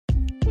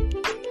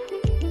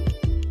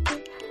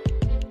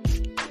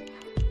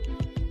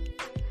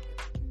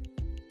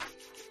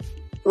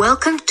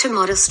Welcome to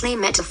Modestly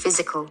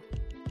Metaphysical.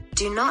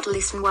 Do not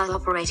listen while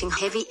operating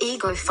heavy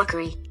ego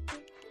fuckery.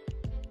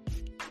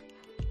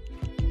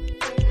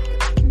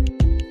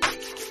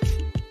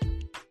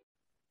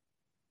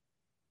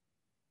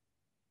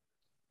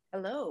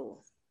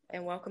 Hello,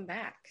 and welcome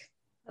back.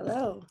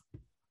 Hello.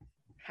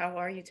 How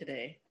are you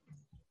today?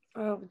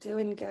 Oh,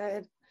 doing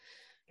good.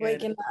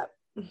 Waking up.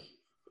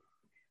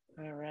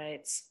 All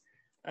right.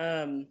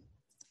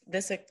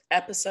 This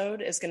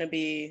episode is going to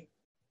be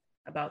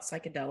about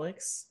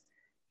psychedelics.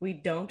 We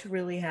don't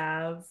really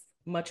have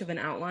much of an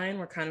outline.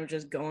 We're kind of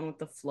just going with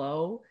the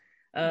flow.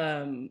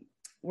 We're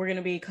going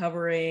to be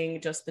covering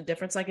just the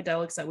different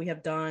psychedelics that we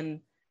have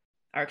done,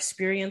 our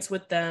experience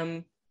with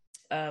them,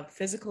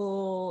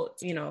 physical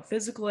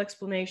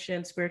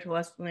explanation, spiritual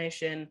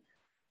explanation,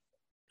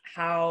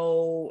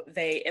 how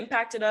they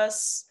impacted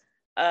us,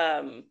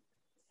 and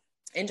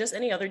just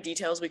any other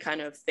details we kind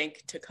of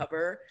think to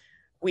cover.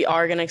 We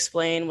are going to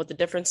explain what the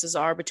differences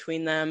are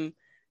between them.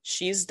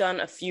 She's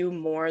done a few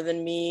more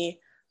than me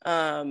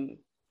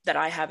that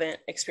I haven't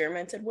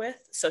experimented with.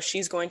 So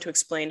she's going to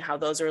explain how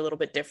those are a little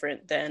bit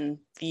different than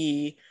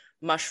the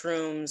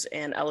mushrooms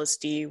and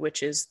LSD,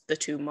 which is the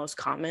two most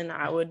common,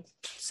 I would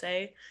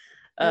say.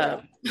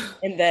 And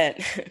then,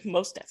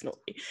 most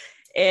definitely.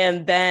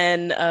 And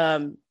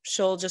then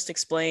she'll just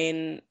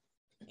explain,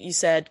 you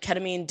said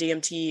ketamine,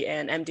 DMT,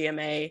 and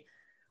MDMA.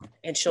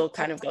 And she'll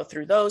kind of go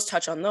through those,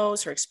 touch on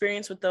those, her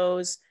experience with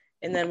those.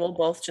 And then we'll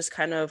both just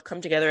kind of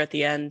come together at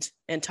the end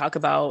and talk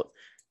about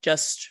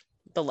just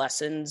the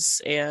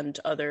lessons and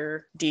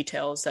other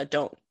details that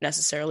don't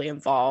necessarily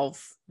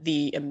involve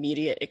the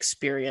immediate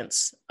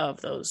experience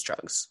of those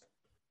drugs.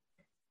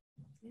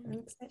 Yeah, I'm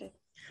excited.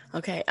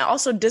 Okay.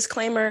 Also,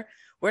 disclaimer,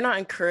 we're not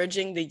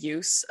encouraging the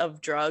use of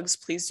drugs.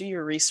 Please do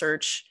your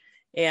research.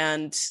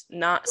 And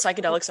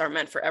psychedelics aren't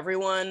meant for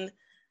everyone.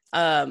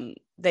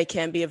 They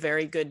can be a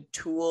very good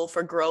tool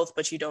for growth,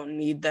 but you don't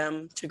need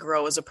them to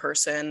grow as a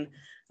person.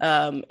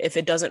 If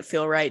it doesn't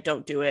feel right,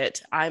 don't do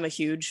it. I'm a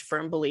huge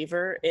firm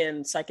believer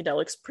in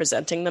psychedelics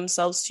presenting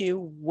themselves to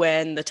you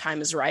when the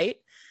time is right.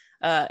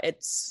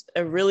 It's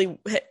a really,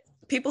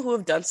 people who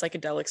have done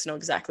psychedelics know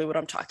exactly what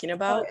I'm talking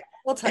about. Oh, yeah.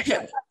 We'll touch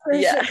on that.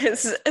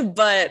 Yes,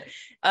 but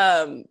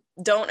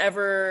don't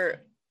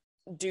ever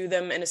do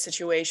them in a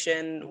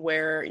situation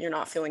where you're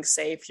not feeling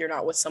safe, you're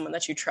not with someone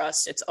that you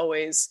trust. It's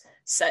always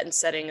set and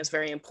setting is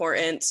very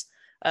important.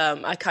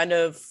 I kind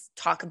of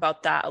talk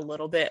about that a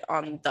little bit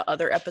on the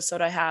other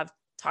episode I have,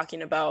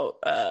 talking about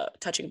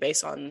touching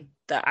base on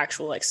the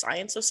actual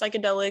science of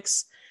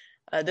psychedelics.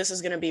 This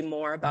is going to be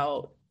more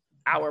about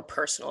our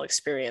personal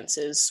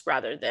experiences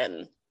rather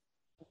than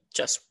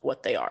just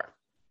what they are.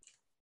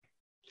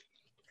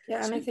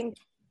 Yeah, and I think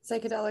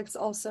psychedelics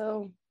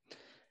also,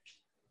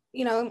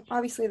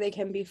 obviously they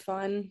can be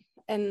fun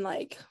and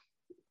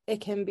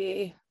it can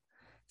be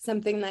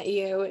something that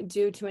you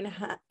do to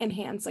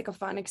enhance a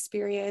fun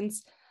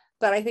experience.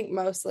 But I think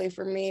mostly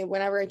for me,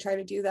 whenever I try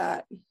to do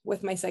that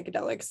with my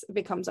psychedelics, it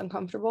becomes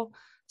uncomfortable.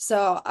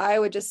 So I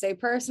would just say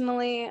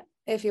personally,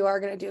 if you are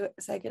going to do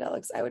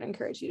psychedelics, I would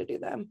encourage you to do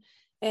them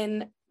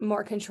in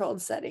more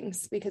controlled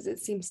settings because it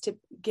seems to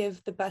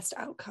give the best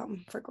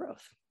outcome for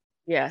growth.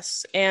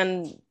 Yes.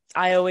 And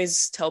I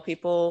always tell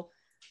people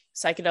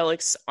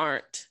psychedelics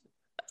aren't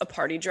a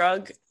party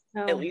drug.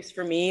 No. At least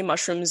for me,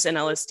 mushrooms and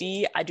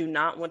LSD, I do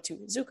not want to.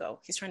 Zuko,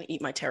 he's trying to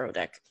eat my tarot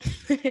deck.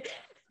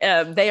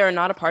 They are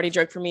not a party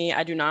drug for me.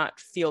 I do not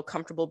feel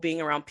comfortable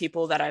being around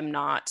people that I'm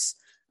not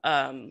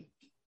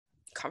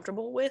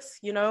comfortable with,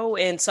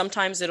 and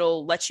sometimes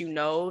it'll let you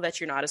know that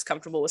you're not as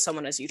comfortable with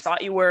someone as you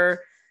thought you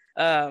were.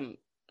 Yes.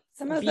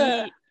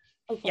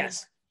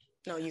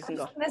 No, you can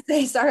go.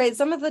 Sorry,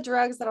 some of the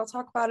drugs that I'll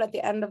talk about at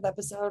the end of the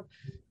episode,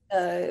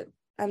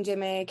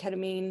 MDMA,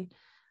 ketamine,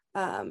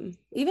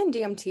 even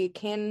DMT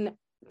can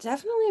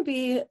definitely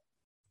be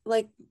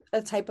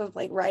a type of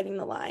riding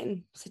the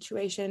line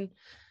situation.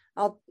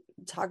 I'll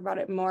talk about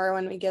it more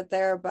when we get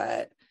there,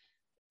 but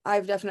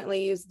I've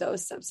definitely used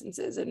those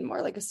substances in more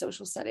a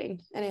social setting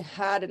and it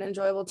had an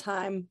enjoyable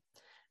time.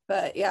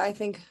 But yeah, I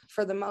think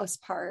for the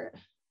most part,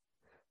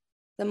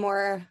 the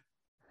more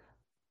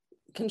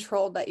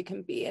controlled that you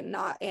can be and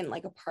not in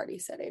a party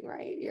setting,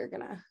 right, you're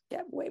gonna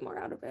get way more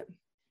out of it.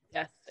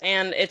 Yes,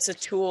 and it's a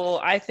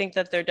tool. I think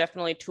that they're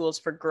definitely tools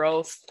for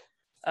growth.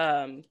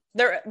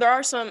 There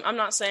are some, I'm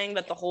not saying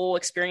that the whole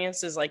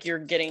experience is you're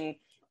getting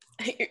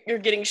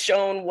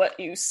shown what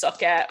you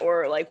suck at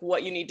or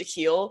what you need to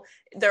heal.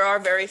 There are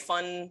very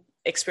fun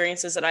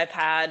experiences that I've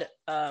had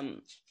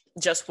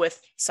just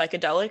with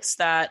psychedelics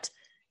that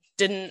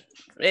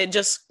it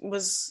just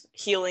was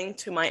healing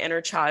to my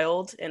inner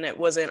child. And I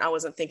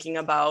wasn't thinking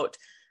about,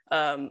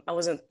 I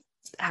wasn't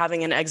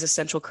having an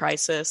existential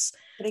crisis.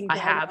 I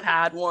have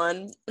had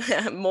one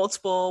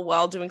multiple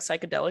while doing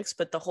psychedelics,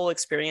 but the whole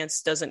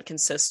experience doesn't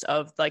consist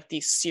of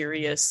these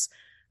serious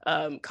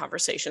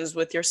conversations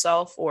with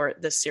yourself or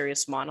the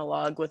serious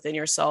monologue within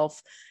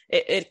yourself.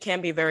 It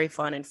can be very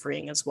fun and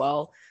freeing as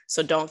well.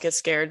 So don't get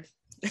scared.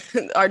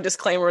 Our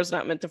disclaimer is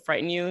not meant to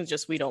frighten you.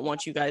 Just we don't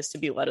want you guys to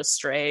be led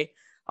astray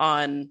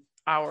on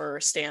our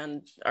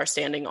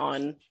standing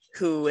on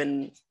who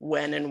and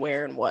when and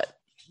where and what.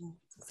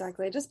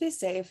 Exactly. Just be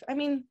safe. I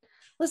mean,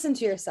 listen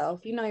to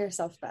yourself. You know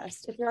yourself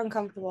best. If you're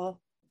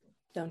uncomfortable,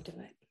 don't do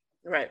it.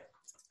 Right.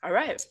 All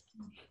right.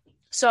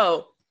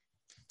 So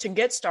to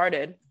get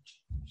started,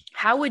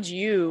 how would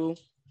you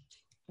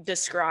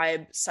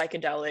describe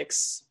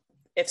psychedelics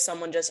if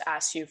someone just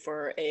asked you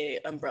for a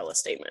umbrella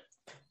statement?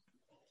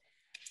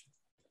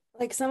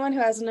 Like someone who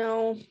has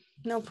no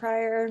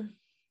prior,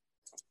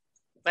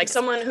 like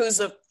someone who's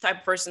the type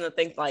of person that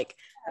think like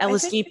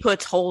LSD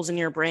puts holes in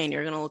your brain,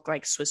 you're gonna look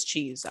like Swiss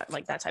cheese,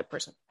 like that type of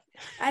person.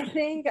 I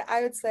think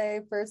I would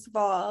say, first of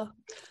all,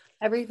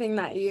 everything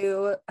that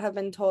you have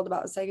been told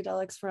about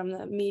psychedelics from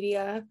the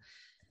media,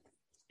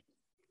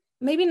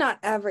 maybe not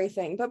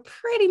everything, but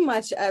pretty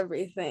much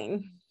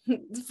everything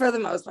for the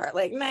most part,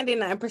 like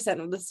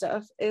 99% of the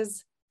stuff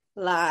is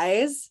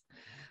lies.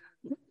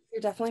 You're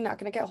definitely not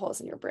going to get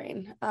holes in your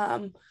brain.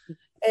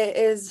 It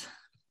is,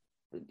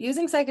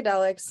 using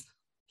psychedelics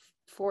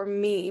for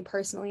me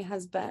personally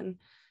has been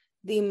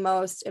the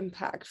most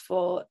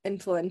impactful,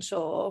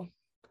 influential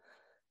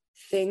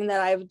thing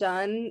that I've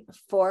done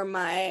for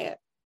my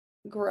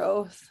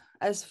growth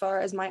as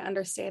far as my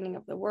understanding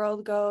of the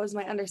world goes,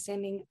 my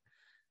understanding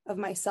of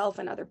myself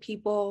and other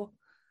people,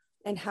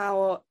 and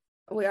how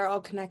we are all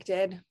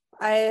connected.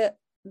 I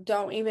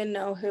don't even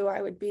know who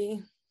I would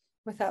be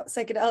without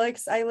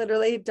psychedelics. I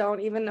literally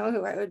don't even know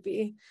who I would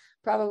be.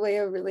 Probably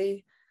a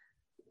really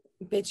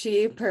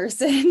bitchy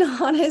person,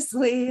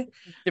 honestly.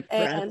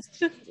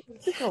 Depressed. And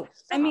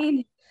I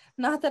mean,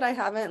 not that I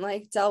haven't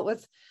like dealt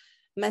with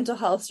mental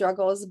health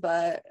struggles,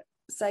 but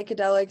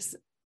psychedelics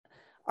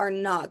are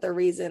not the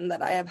reason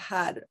that I have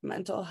had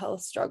mental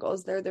health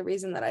struggles. They're the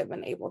reason that I've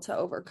been able to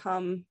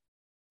overcome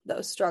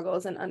those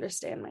struggles and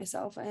understand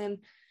myself. And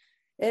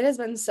it has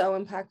been so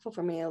impactful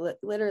for me. It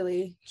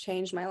literally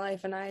changed my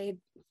life. And I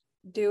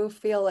do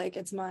feel like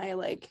it's my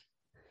like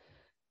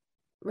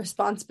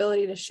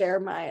responsibility to share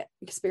my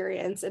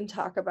experience and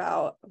talk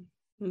about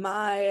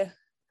my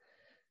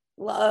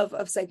love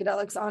of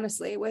psychedelics,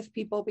 honestly, with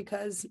people,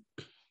 because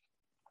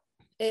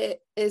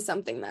it is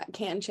something that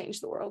can change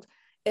the world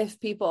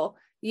if people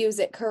use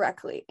it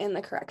correctly in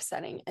the correct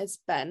setting. It's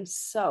been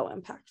so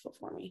impactful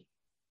for me.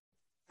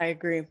 I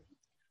agree.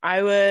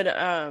 I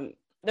would,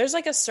 there's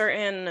like a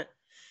certain,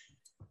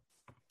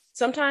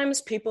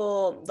 sometimes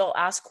people, they'll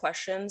ask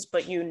questions,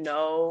 but you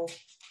know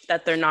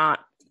that they're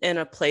not in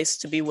a place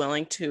to be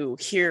willing to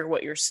hear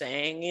what you're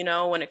saying, you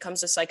know, when it comes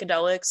to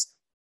psychedelics.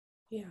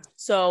 Yeah.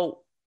 So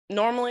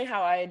normally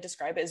how I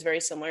describe it is very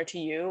similar to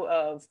you.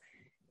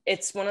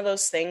 It's one of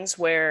those things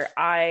where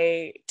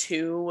I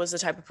too was the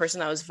type of person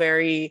that was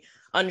very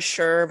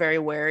unsure, very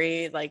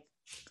wary. Like,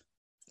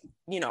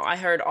 you know, I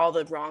heard all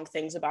the wrong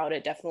things about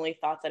it, definitely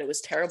thought that it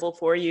was terrible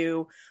for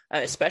you,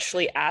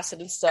 especially acid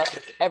and stuff,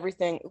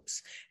 everything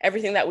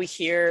that we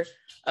hear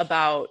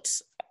about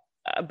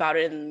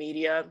it in the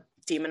media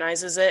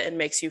demonizes it and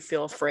makes you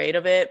feel afraid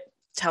of it,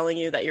 telling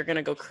you that you're going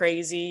to go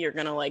crazy, you're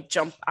going to like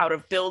jump out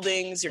of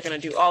buildings, you're going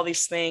to do all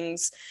these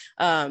things.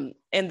 And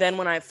then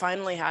when I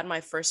finally had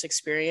my first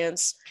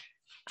experience,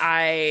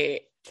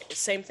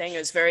 same thing, it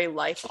was very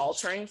life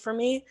altering for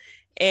me.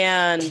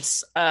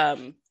 And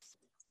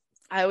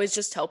I always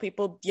just tell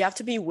people you have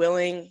to be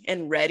willing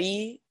and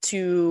ready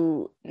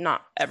to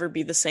not ever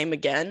be the same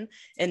again,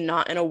 and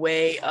not in a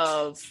way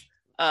of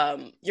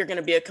you're going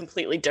to be a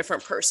completely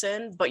different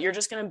person, but you're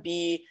just going to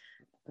be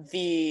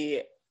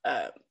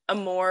a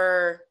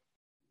more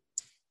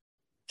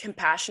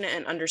compassionate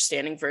and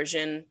understanding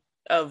version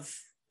of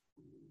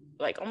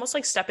like almost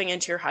like stepping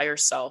into your higher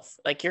self.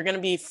 Like you're going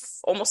to be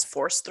almost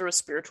forced through a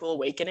spiritual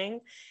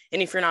awakening.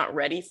 And if you're not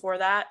ready for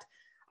that,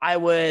 I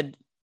would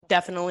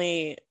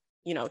definitely,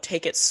 you know,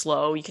 take it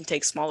slow. You can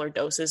take smaller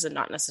doses and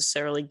not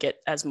necessarily get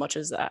as much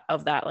as that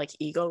of that like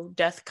ego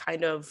death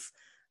kind of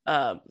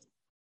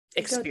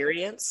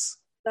experience.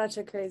 Such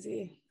a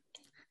crazy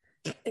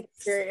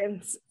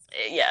experience.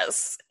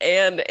 Yes.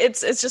 And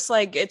it's just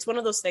like, it's one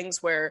of those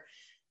things where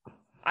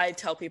I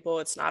tell people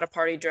it's not a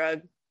party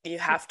drug. You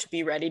have to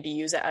be ready to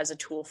use it as a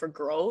tool for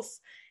growth.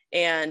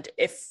 And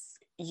if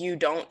you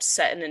don't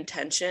set an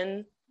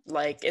intention,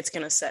 like it's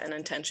going to set an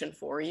intention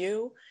for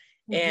you.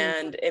 Mm-hmm.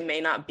 And it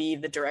may not be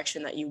the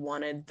direction that you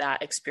wanted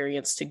that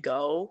experience to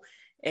go.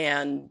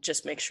 And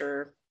just make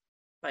sure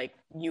like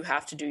you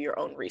have to do your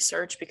own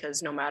research,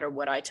 because no matter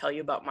what I tell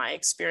you about my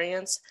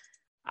experience,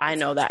 I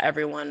know that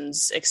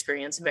everyone's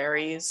experience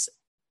varies.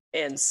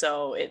 And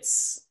so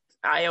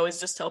I always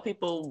just tell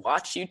people,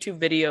 watch YouTube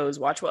videos,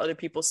 watch what other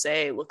people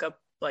say, look up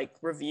like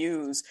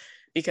reviews,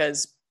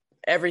 because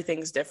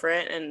everything's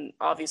different. And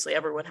obviously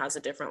everyone has a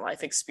different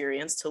life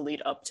experience to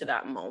lead up to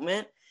that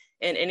moment.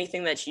 And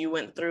anything that you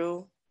went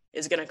through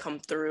is going to come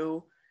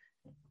through.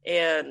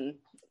 And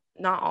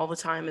not all the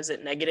time is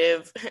it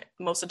negative.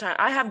 Most of the time,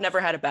 I have never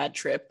had a bad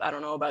trip. I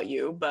don't know about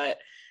you, but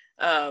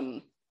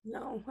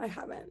no, I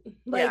haven't.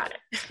 Yeah,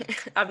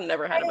 I've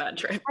never had a bad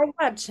trip. I've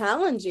had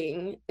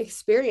challenging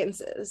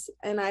experiences,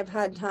 and I've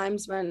had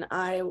times when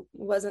I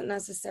wasn't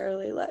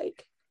necessarily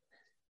like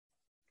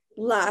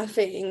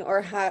laughing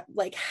or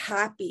like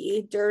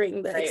happy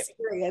during the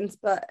experience,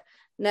 but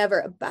never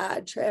a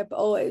bad trip.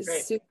 Always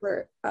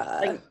super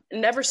like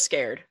never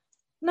scared.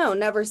 No,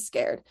 never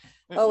scared.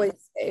 Always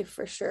safe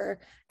for sure.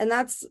 And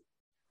that's,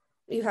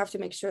 you have to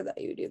make sure that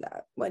you do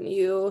that when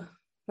you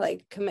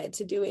like commit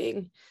to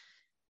doing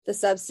the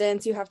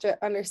substance. You have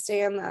to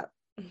understand that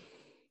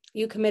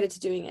you committed to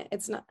doing it.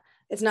 It's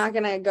not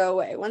going to go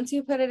away once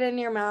you put it in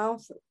your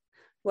mouth,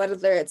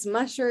 whether it's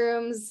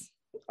mushrooms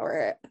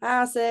or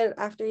acid.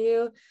 After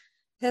you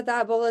hit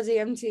that bowl of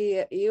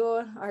DMT, you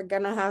are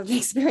going to have the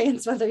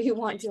experience whether you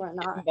want to or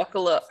not.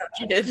 Buckle up,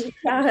 kid.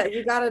 Yeah,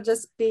 you got to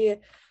just be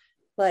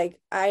like,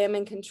 I am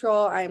in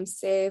control, I am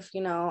safe,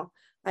 you know,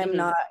 I'm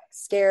not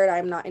scared,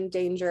 I'm not in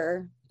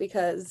danger,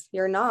 because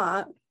you're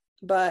not.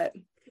 But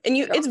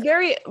it's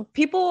very,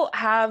 people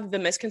have the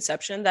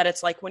misconception that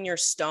it's like when you're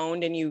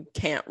stoned and you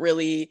can't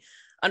really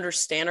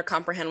understand or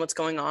comprehend what's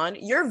going on.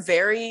 You're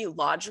very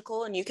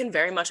logical and you can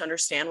very much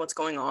understand what's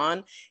going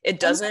on. It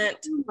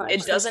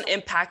doesn't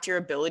impact your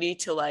ability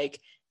to, like,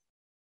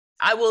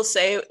 I will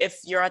say, if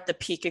you're at the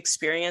peak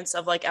experience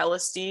of like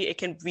LSD, it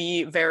can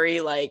be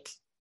very like,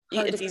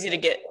 it's easy to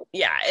get,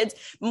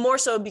 it's more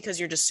so because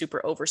you're just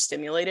super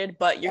overstimulated,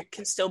 but you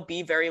can still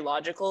be very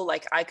logical.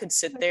 Like I could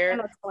sit there,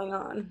 what's going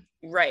on,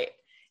 right?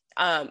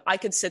 I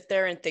could sit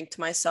there and think to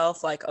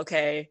myself like,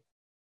 okay,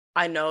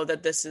 I know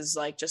that this is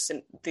like just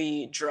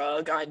the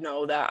drug. I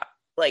know that,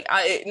 like,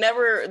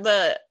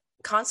 the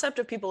concept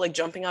of people like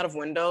jumping out of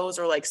windows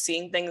or like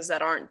seeing things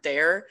that aren't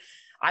there.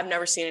 I've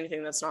never seen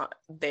anything that's not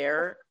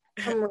there.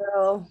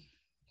 Real.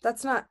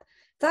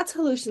 That's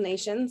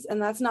hallucinations,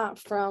 and that's not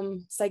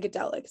from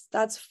psychedelics.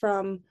 That's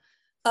from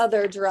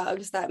other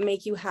drugs that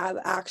make you have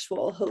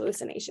actual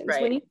hallucinations.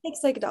 Right. When you take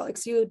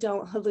psychedelics, you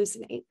don't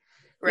hallucinate.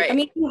 Right. I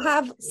mean, you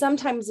have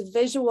sometimes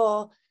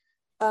visual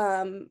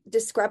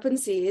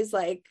discrepancies,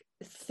 like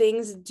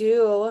things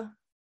do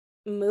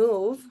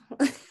move.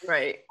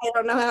 Right. I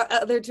don't know how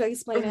other to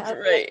explain it.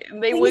 Right.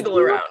 They wiggle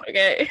around,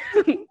 okay?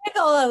 Wiggle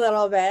a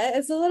little bit.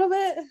 It's a little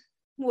bit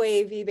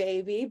wavy,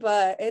 baby,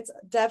 but it's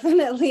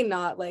definitely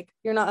not like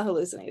you're not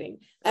hallucinating.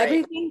 Right.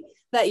 Everything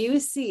that you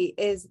see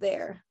is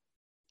there.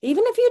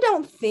 Even if you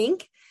don't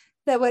think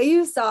that what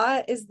you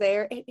saw is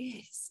there, it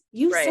is.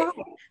 You saw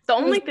it. The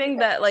only thing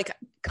that, like,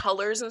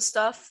 colors and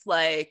stuff,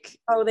 like,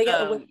 they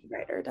get a wicked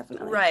brighter,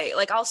 definitely. Right.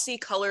 Like I'll see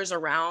colors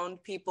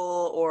around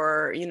people,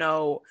 or, you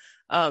know,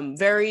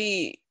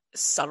 very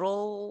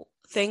subtle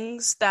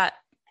things that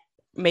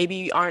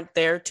maybe aren't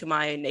there to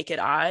my naked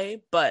eye,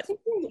 but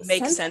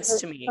make sense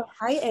to me.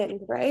 High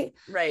end, right?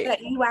 Right.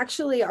 That you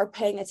actually are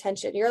paying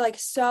attention. You're like,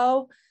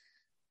 so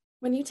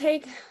when you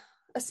take,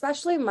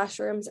 especially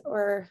mushrooms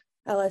or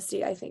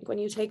LSD, I think when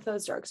you take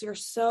those drugs, you're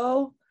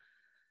so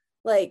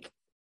like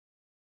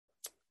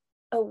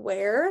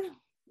aware,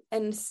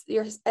 and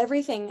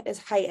everything is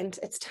heightened.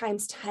 It's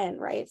times 10,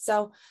 right?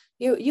 So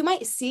you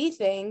might see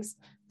things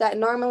that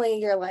normally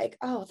you're like,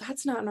 oh,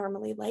 that's not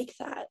normally like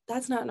that.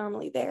 That's not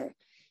normally there.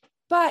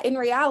 But in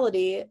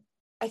reality,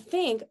 I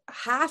think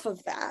half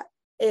of that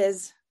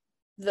is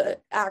the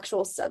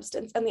actual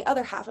substance, and the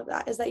other half of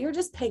that is that you're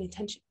just paying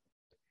attention.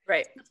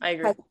 Right. I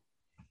agree.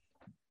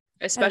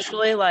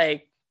 Especially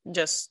like,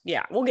 just,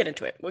 we'll get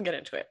into it.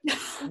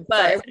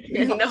 But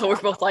no, we're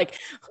both like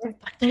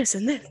this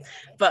and this.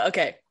 But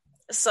okay.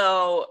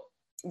 So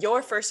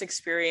your first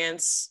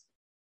experience,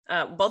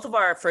 both of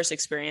our first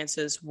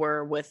experiences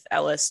were with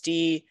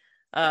LSD,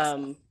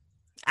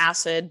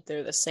 acid.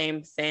 They're the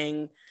same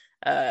thing.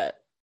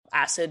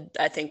 Acid,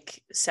 I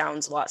think,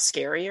 sounds a lot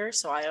scarier,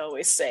 so I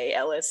always say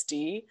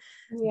LSD.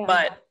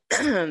 But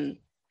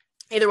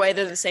either way,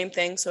 they're the same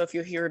thing. So if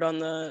you hear it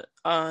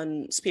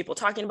on people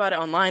talking about it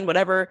online,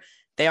 whatever,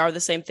 they are the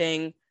same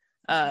thing.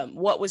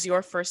 What was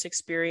your first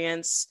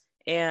experience?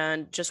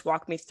 And just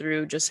walk me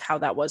through just how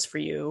that was for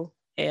you.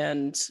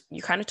 And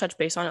you kind of touched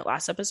base on it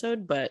last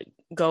episode, but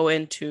go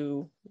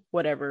into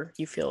whatever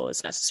you feel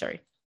is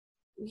necessary.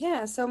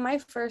 Yeah, so my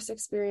first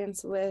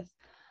experience with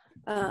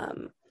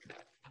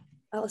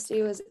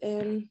LSD was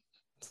in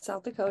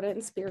South Dakota in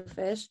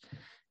Spearfish,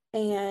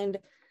 and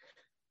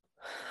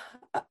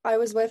I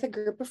was with a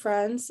group of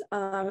friends.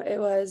 It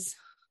was,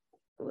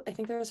 I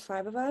think there was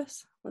 5 of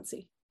us. Let's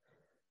see.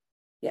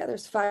 Yeah,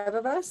 there's 5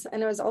 of us,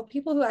 and it was all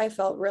people who I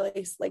felt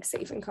really like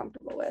safe and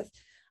comfortable with.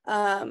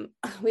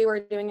 We were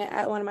doing it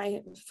at one of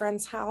my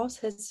friend's house.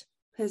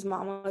 His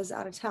mom was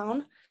out of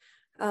town.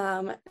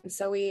 And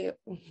so we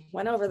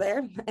went over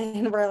there,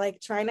 and we're like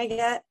trying to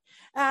get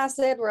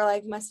acid. We're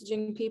like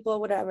messaging people,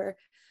 whatever.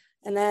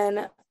 And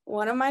then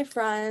one of my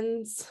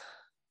friends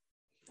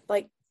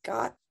like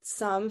got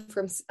some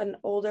from an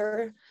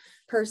older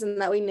person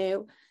that we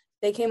knew.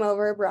 They came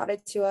over, brought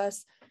it to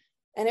us,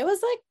 and it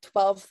was like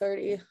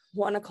 12:30,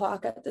 1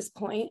 o'clock at this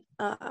point.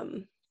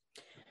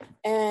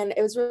 And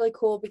it was really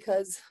cool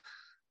because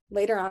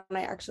later on,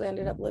 I actually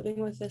ended up living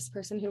with this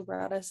person who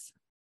brought us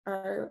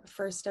our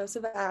first dose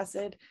of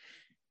acid,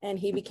 and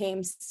he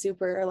became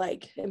super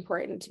like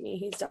important to me.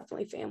 He's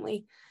definitely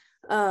family.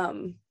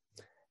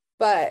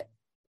 But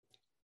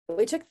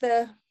we took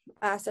the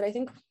acid, I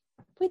think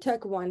we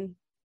took 1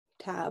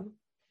 tab,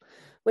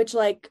 which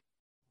like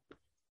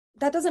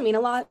that doesn't mean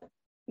a lot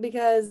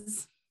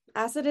because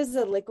acid is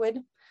a liquid.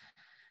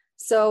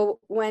 So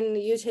when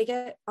you take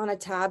it on a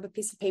tab, a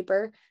piece of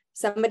paper,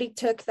 somebody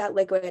took that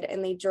liquid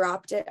and they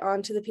dropped it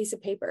onto the piece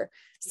of paper.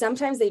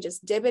 Sometimes they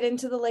just dip it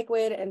into the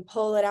liquid and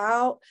pull it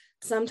out.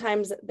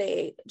 Sometimes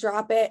they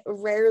drop it.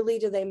 Rarely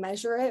do they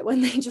measure it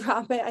when they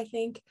drop it, I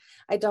think.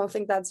 I don't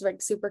think that's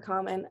like super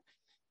common.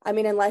 I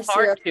mean, unless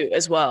Hard you're to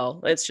as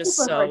well. It's just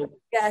so hard.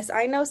 Yes,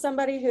 I know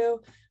somebody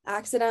who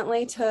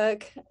accidentally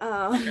took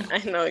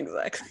I know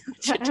exactly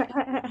what you're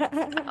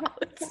talking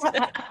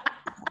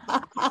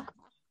about.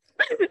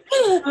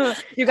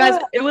 You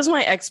guys, it was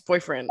my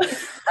ex-boyfriend.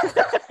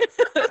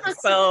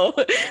 So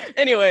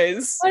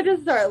anyways, I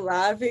just start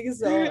laughing.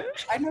 So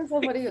I know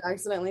somebody who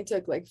accidentally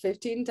took like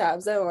 15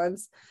 tabs at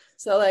once.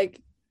 So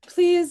like,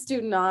 please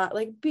do not,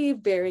 like, be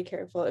very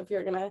careful if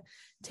you're gonna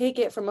take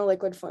it from a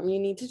liquid form. You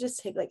need to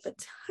just take like the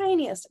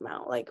tiniest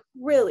amount, like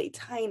really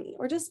tiny,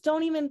 or just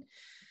don't even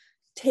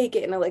take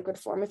it in a liquid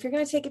form. If you're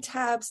gonna take a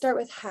tab, start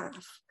with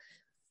half.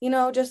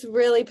 Just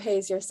really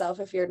pace yourself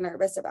if you're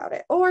nervous about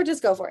it, or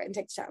just go for it and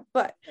take the tab.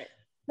 But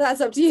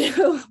that's up to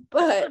you.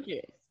 But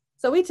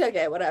so we took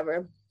it,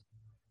 whatever.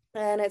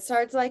 And it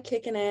starts like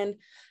kicking in,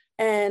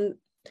 and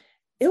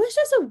it was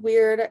just a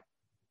weird.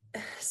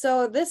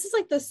 So this is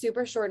like the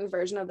super shortened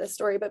version of this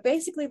story, but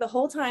basically the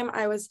whole time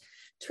I was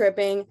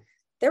tripping,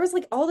 there was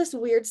like all this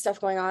weird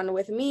stuff going on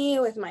with me,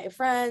 with my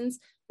friends.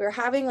 We were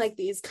having like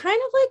these kind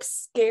of like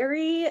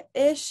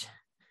scary-ish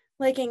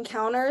like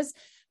encounters.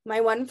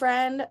 My one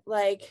friend,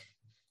 like,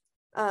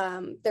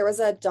 there was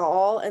a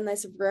doll in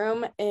this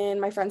room in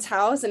my friend's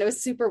house, and it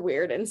was super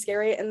weird and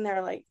scary. And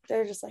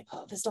they're just like,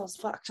 oh, this doll's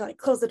fucked. Like,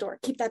 close the door,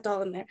 keep that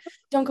doll in there.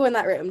 Don't go in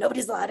that room.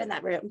 Nobody's allowed in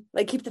that room.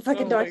 Like, keep the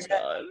fucking door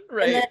shut.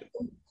 Right. And then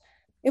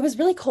it was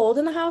really cold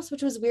in the house,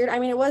 which was weird. I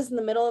mean, it was in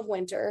the middle of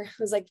winter.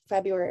 It was like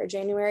February or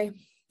January.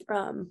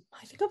 I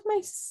think of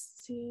my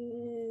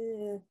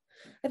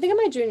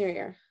junior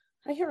year.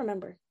 I can't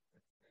remember.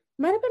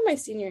 Might have been my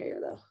senior year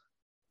though.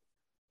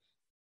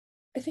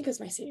 I think it was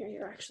my senior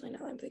year, actually, now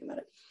that I'm thinking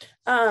about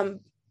it.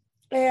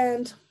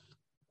 And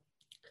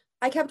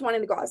I kept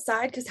wanting to go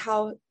outside because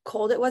how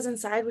cold it was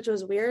inside, which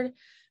was weird.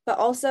 But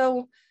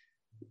also,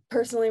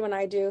 personally, when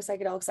I do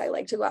psychedelics, I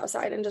like to go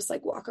outside and just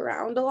like walk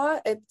around a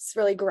lot. It's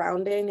really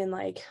grounding, and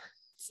like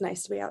it's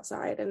nice to be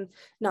outside and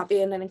not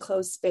be in an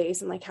enclosed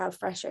space and like have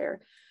fresh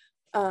air.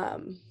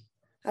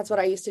 That's what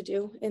I used to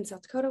do in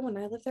South Dakota when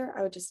I lived there.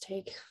 I would just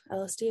take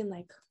LSD and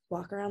like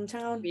walk around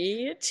town.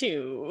 Me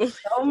too.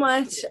 So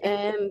much,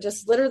 and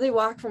just literally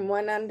walk from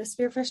one end of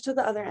Spearfish to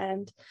the other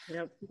end.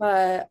 Yep.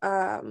 But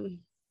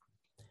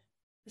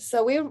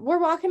so we were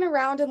walking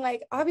around, and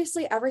like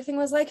obviously everything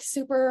was like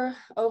super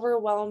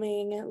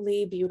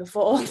overwhelmingly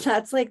beautiful.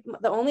 That's like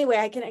the only way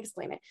I can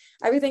explain it.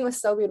 Everything was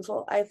so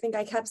beautiful. I think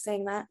I kept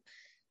saying that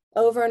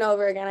over and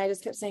over again. I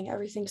just kept saying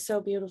everything's so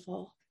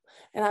beautiful,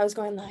 and I was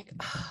going like,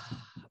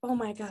 oh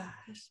my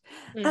gosh.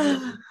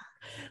 Mm-hmm.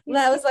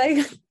 That was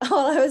like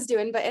all I was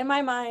doing. But in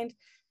my mind,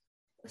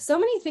 so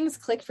many things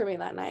clicked for me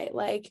that night.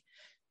 Like,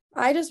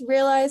 I just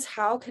realized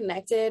how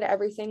connected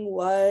everything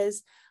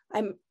was.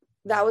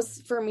 That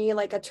was for me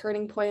like a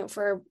turning point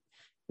for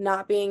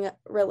not being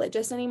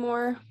religious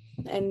anymore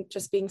and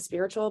just being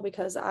spiritual,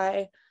 because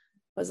I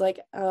was like,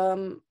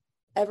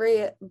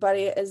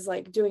 everybody is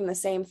like doing the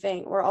same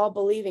thing. We're all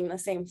believing the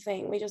same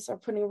thing. We just are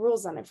putting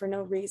rules on it for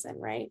no reason,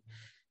 right?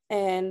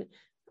 And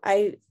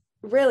I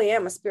really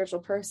am a spiritual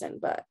person,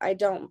 but I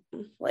don't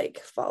like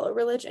follow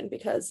religion,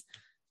 because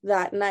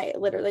that night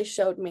literally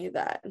showed me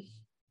that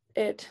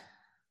it's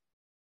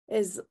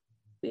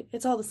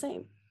all the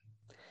same.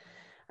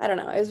 I don't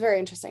know. It was very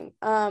interesting.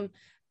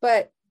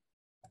 But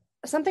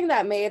something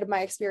that made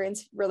my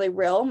experience really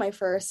real, my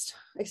first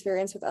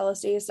experience with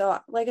LSD. So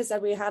like I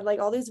said, we had like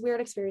all these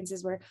weird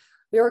experiences where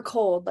we were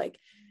cold, like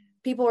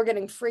people were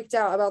getting freaked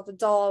out about the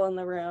doll in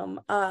the room.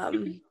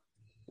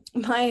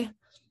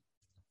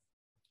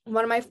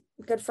 One of my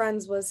good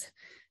friends was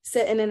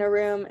sitting in a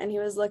room, and he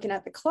was looking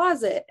at the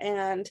closet,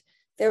 and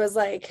there was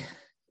like,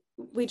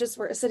 we just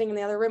were sitting in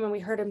the other room, and we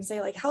heard him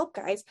say like, help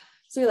guys.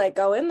 So we like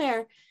go in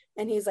there,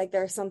 and he's like,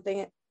 there's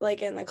something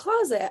like in the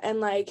closet. And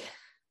like,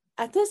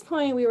 at this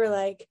point we were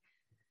like,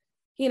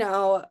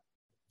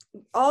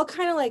 all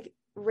kind of like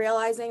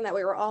realizing that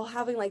we were all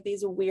having like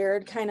these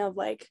weird kind of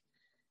like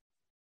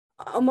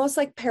almost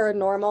like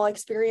paranormal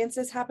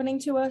experiences happening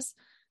to us,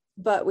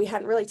 but we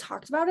hadn't really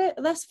talked about it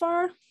thus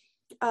far.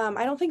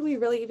 I don't think we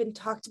really even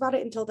talked about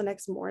it until the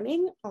next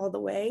morning all the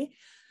way.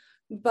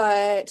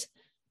 But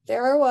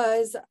there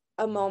was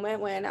a moment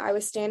when I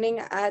was standing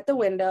at the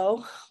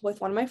window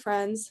with one of my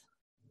friends,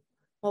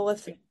 well,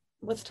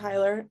 with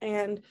Tyler,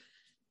 and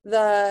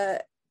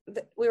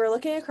we were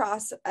looking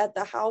across at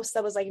the house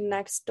that was like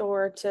next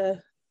door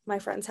to my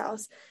friend's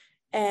house,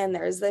 and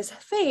there's this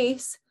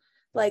face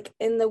like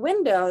in the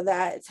window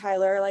that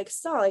Tyler like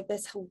saw, like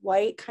this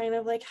white kind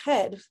of like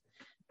head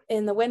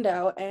in the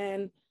window,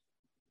 and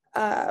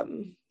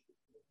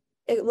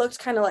it looked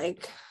kind of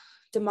like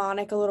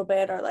demonic a little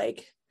bit, or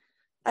like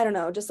I don't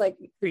know, just like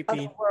Creepy.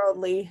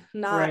 otherworldly,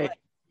 not Right. like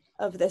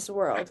of this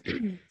world.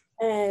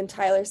 And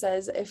Tyler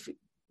says, if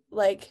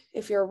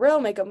you're real,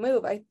 make a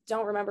move. I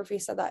don't remember if he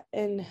said that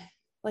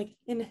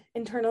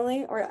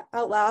internally or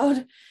out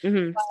loud.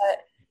 Mm-hmm.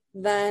 But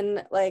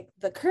then like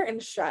the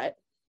curtains shut.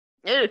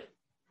 I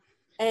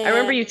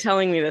remember you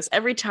telling me this.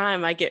 Every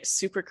time I get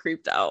super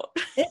creeped out.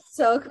 It's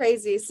so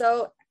crazy.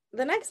 So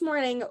the next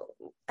morning,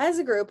 as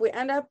a group, we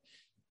end up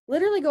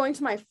literally going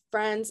to my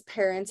friend's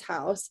parents'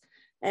 house,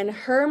 and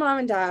her mom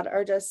and dad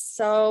are just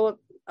so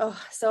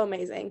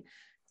amazing.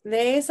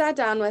 They sat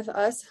down with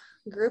us,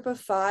 group of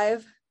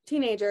 5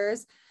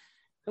 teenagers,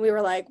 and we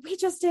were like, we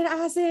just did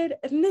acid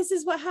and this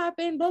is what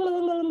happened, blah, blah,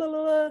 blah, blah,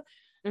 blah.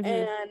 Mm-hmm.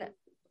 And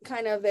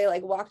kind of they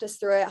like walked us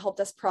through it, helped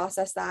us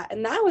process that.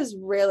 And that was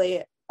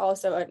really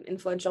also an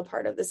influential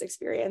part of this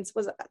experience,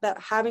 was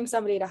that having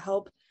somebody to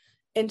help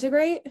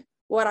integrate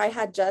what I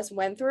had just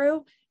went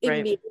through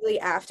immediately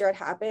after it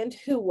happened,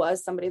 who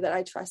was somebody that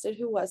I trusted,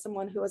 who was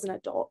someone who was an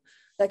adult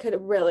that could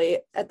really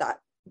at that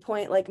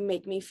point like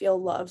make me feel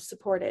loved,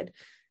 supported,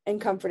 and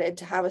comforted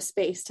to have a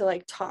space to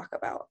like talk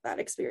about that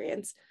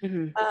experience.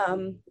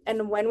 Mm-hmm.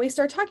 And when we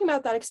start talking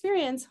about that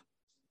experience,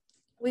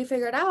 we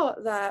figured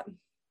out that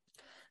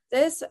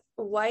this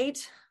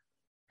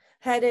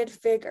white-headed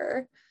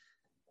figure,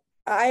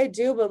 I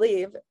do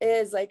believe,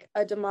 is like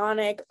a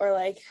demonic or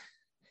like,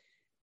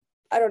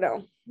 I don't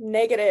know,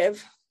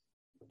 negative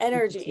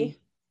entity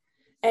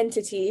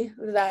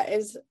that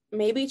is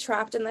maybe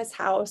trapped in this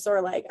house,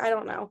 or like, I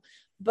don't know.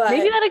 But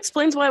maybe that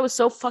explains why it was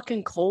so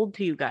fucking cold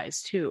to you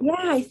guys too. Yeah,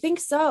 I think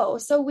so.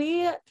 So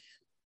we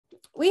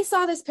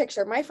saw this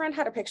picture. My friend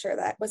had a picture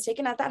that was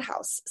taken at that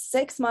house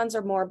 6 months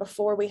or more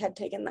before we had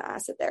taken the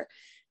acid there.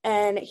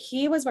 And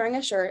he was wearing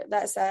a shirt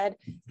that said,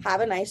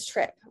 "Have a nice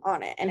trip"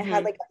 on it. And it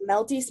had like a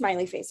melty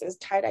smiley face. It was a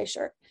tie-dye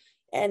shirt.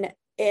 And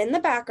in the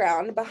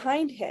background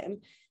behind him,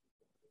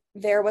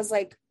 there was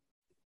like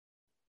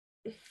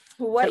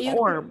what you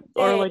orb,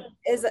 or like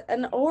is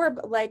an orb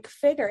like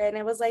figure. And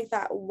it was like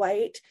that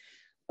white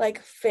like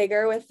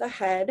figure with the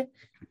head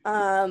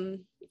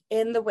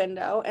in the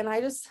window. And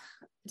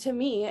to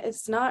me,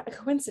 it's not a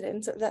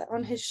coincidence that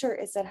on his shirt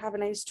it said, "Have a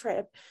nice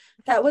trip."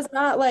 That was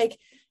not like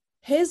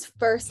his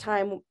first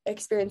time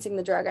experiencing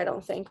the drug, I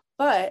don't think.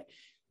 But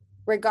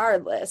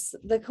regardless,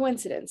 the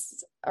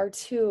coincidences are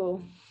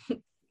too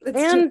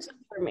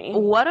for me.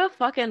 What a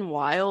fucking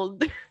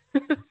wild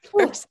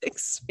first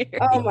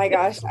experience. Oh my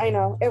gosh, I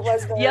know. It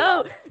was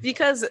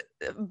because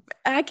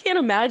I can't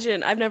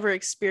imagine. I've never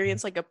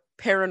experienced like a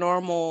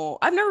paranormal.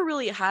 I've never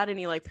really had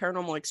any like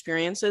paranormal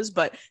experiences,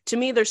 but to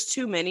me there's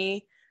too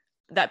many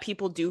that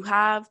people do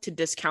have to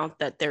discount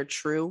that they're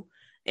true.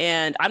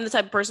 And I'm the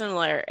type of person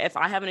where if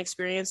I haven't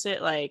experienced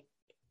it, like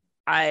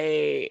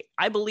I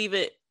believe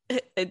it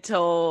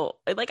until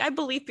like I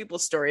believe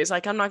people's stories.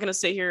 Like I'm not going to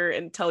sit here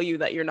and tell you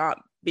that you're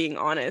not being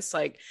honest.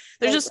 Like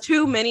there's just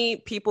too many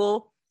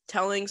people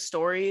telling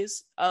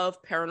stories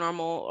of paranormal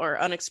or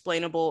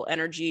unexplainable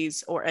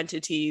energies or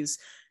entities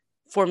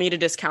for me to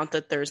discount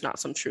that there's not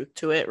some truth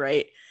to it,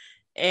 right?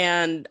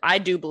 And I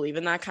do believe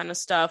in that kind of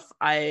stuff.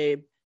 I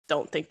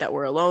don't think that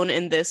we're alone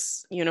in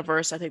this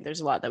universe. I think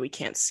there's a lot that we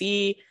can't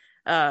see.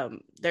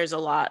 There's a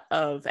lot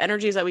of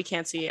energies that we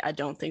can't see. I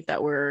don't think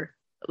that we're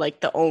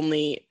like the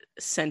only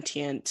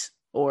sentient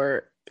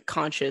or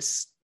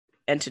conscious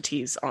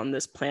entities on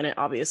this planet,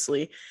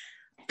 obviously.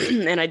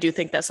 And I do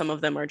think that some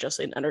of them are just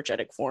in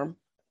energetic form.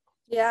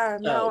 Yeah,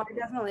 no, I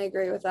definitely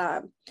agree with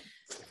that.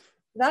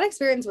 That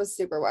experience was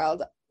super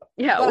wild.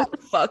 Yeah, what the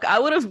fuck? I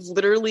would have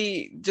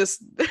literally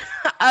just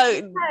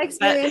and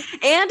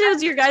it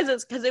was your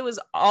guys', because it was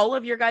all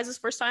of your guys'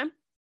 first time?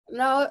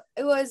 No,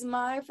 it was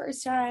my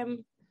first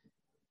time,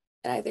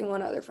 and I think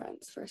one other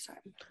friend's first time.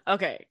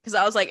 Okay, because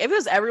I was like, if it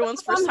was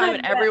everyone's first time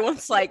and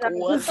everyone's like,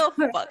 what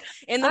the fuck?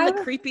 And then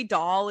the creepy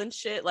doll and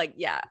shit, like,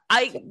 yeah,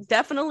 I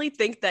definitely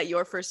think that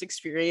your first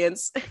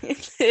experience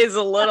is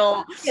a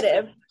little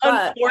negative,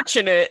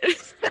 unfortunate.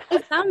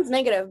 It sounds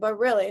negative, but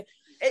really,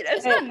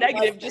 it's not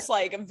negative, just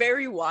like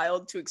very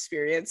wild to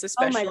experience,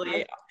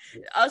 especially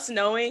us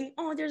knowing,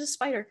 oh, there's a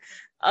spider.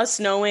 Us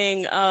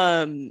knowing,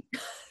 oh,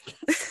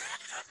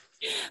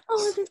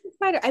 there's a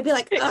spider. I'd be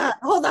like,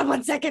 hold on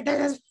 1 second,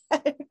 there's a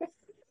spider.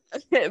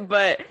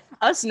 But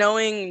us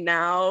knowing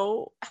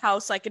now how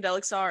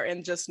psychedelics are,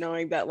 and just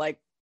knowing that like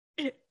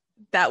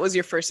that was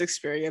your first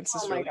experience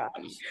is really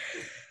funny.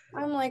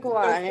 I'm like,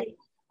 why?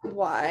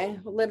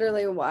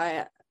 Literally,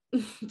 why?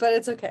 But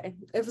it's okay.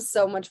 It was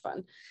so much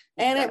fun.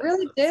 And it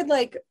really did,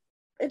 like,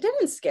 it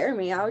didn't scare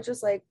me. I was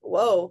just like,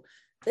 whoa,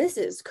 this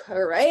is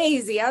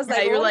crazy. I was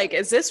like, you're like,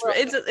 is this,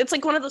 it's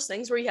like one of those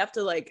things where you have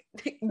to like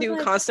do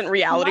constant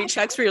reality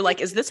checks where you're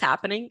like, is this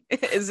happening?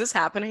 Is this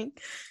happening?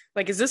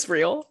 Like, is this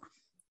real?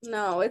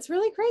 No, it's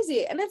really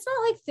crazy. And it's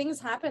not like things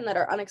happen that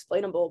are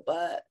unexplainable,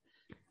 but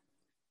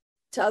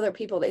to other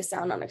people they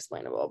sound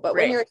unexplainable. But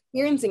when you're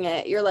experiencing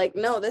it, you're like,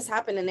 no, this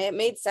happened and it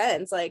made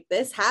sense. Like,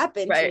 this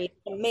happened to me.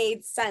 It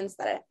made sense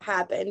that it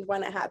happened,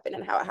 when it happened,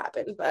 and how it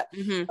happened. But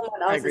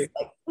someone else is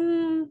like,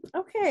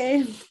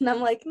 okay. And I'm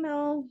like,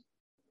 no.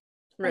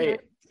 Right.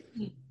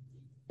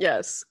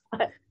 Yes.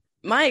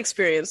 My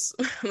experience,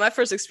 my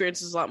first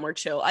experience was a lot more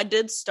chill. I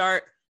did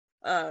start,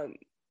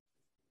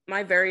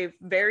 my very,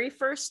 very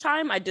first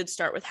time, I did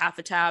start with half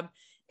a tab,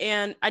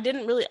 and I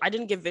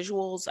didn't get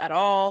visuals at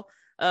all.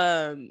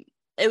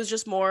 It was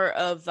just more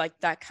of like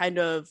that kind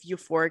of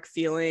euphoric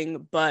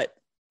feeling, but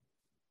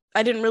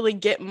I didn't really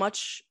get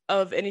much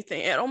of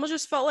anything. It almost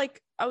just felt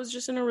like I was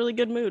just in a really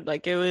good mood.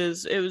 Like it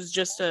was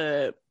just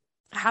a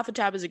half a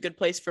tab is a good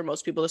place for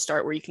most people to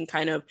start, where you can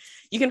kind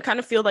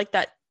of feel like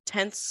that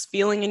tense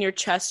feeling in your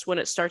chest when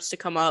it starts to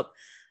come up.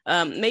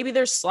 Maybe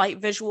there's slight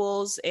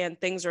visuals and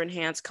things are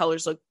enhanced.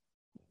 Colors look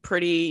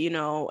pretty,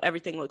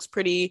 everything looks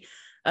pretty.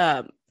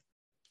 But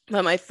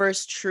my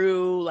first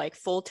true like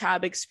full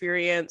tab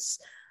experience,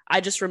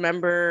 I just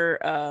remember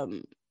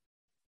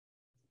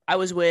I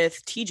was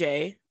with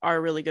TJ,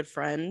 our really good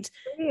friend.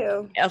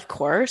 You. Of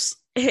course.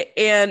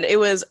 And it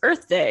was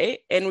Earth Day,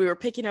 and we were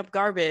picking up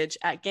garbage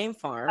at Game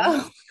Farm.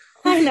 Oh,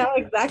 I know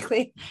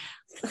exactly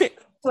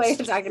what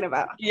you're talking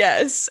about.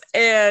 Yes.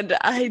 And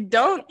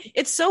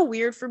it's so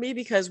weird for me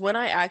because when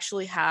I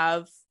actually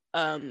have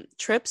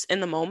trips in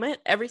the moment,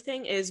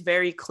 everything is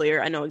very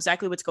clear. I know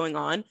exactly what's going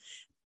on,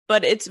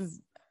 but it's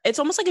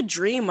almost like a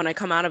dream when I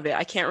come out of it.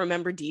 I can't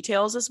remember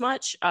details as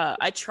much.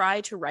 I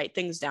try to write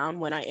things down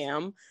when I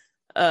am.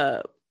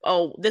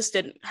 This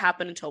didn't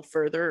happen until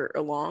further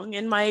along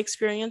in my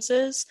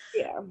experiences.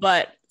 Yeah.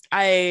 But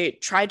I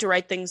tried to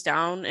write things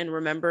down and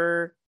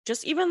remember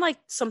just even like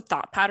some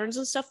thought patterns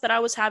and stuff that I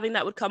was having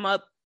that would come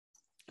up.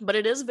 But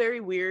it is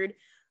very weird.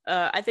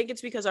 I think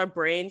it's because our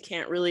brain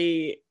can't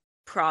really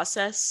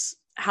process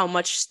how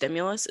much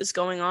stimulus is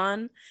going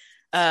on.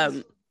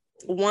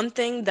 One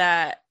thing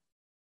that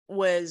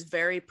was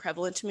very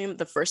prevalent to me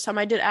the first time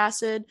I did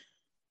acid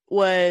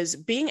was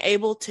being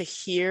able to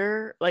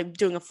hear, like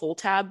doing a full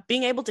tab,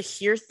 being able to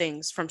hear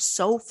things from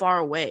so far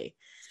away.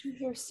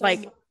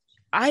 Like,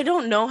 I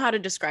don't know how to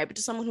describe it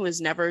to someone who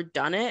has never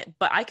done it,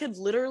 but I could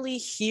literally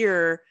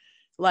hear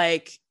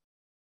like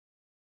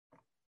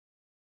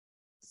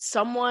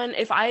someone,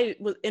 if I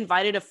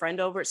invited a friend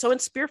over. So in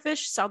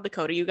Spearfish, South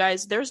Dakota, you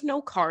guys, there's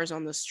no cars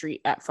on the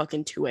street at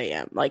fucking 2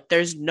 a.m. Like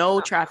there's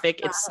no traffic.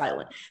 It's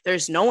silent.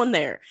 There's no one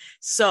there.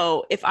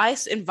 So if I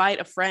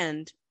invite a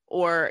friend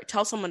or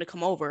tell someone to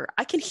come over,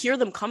 I can hear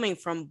them coming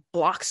from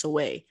blocks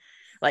away,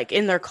 like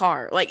in their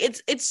car. Like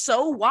it's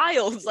so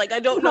wild. Like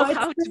I don't know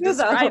how to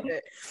describe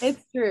it.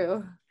 It's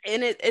true.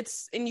 And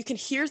and you can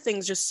hear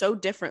things just so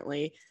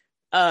differently.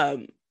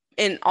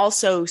 And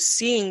also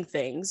seeing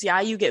things. Yeah,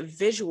 you get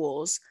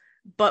visuals,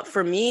 but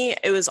for me,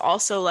 it was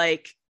also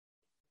like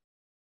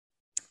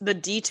the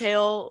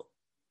detail.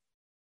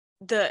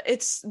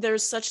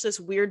 There's such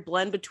this weird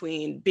blend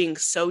between being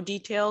so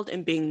detailed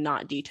and being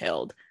not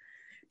detailed.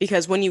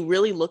 Because when you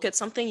really look at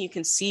something, you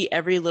can see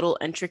every little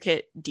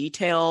intricate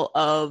detail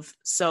of,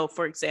 so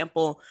for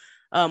example,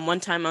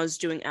 one time I was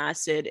doing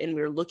acid and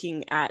we were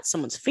looking at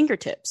someone's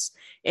fingertips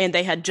and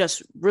they had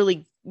just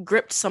really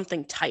gripped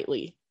something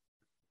tightly.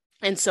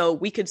 And so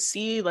we could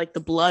see like the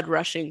blood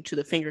rushing to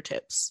the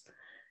fingertips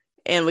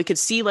and we could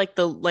see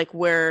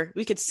where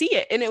we could see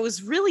it. And it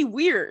was really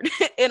weird.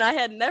 And I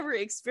had never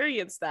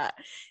experienced that.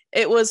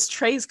 It was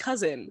Trey's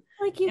cousin.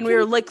 And we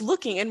were like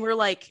looking and we're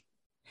like,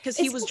 because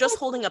he was just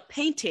holding a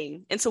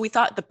painting. And so we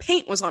thought the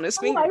paint was on his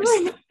fingers.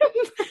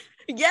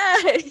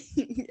 Yeah.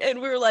 And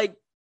we were like,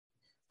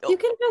 you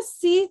can just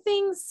see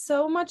things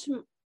so much.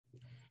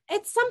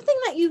 It's something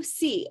that you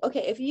see.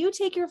 Okay, if you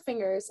take your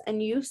fingers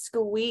and you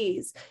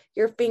squeeze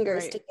your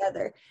fingers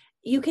together,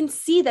 you can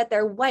see that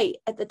they're white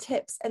at the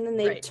tips and then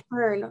they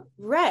turn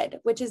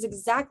red, which is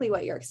exactly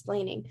what you're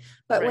explaining.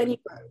 But when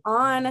you're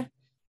on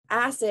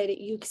acid,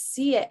 you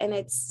see it and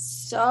it's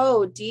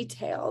so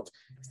detailed.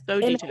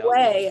 In a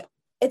way,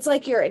 it's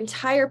like your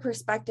entire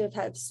perspective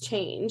has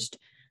changed.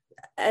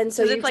 And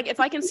so it's like,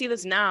 if I can see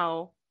this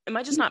now, am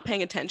I just not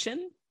paying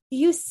attention?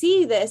 You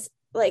see this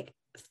like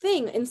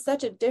thing in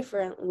such a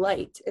different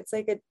light. It's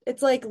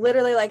like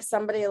literally like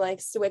somebody like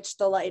switched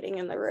the lighting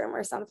in the room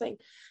or something.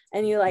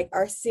 And you like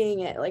are seeing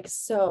it like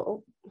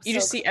so. You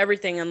just see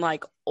everything in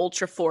like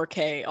ultra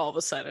 4K all of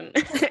a sudden.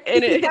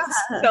 And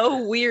it's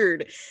so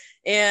weird.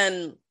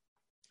 And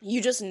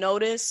you just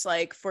notice,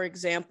 like, for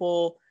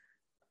example,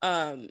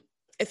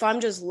 if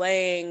I'm just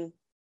laying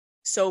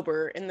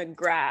sober in the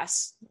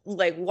grass,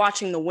 like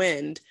watching the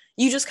wind,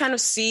 you just kind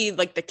of see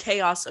like the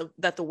chaos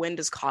that the wind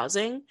is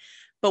causing.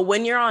 But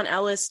when you're on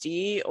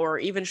LSD or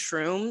even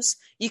shrooms,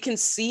 you can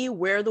see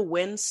where the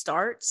wind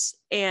starts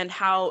and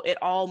how it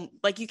all,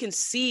 like you can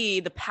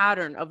see the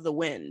pattern of the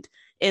wind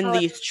in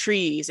these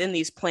trees, in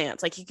these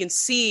plants. Like you can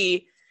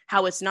see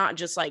how it's not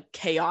just like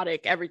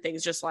chaotic,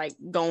 everything's just like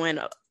going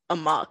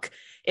amok.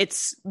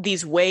 It's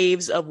these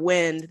waves of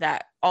wind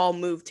that all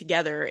move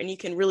together, and you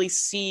can really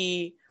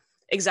see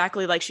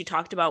exactly like she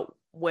talked about,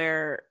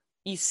 where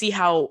you see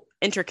how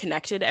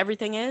interconnected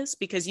everything is,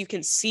 because you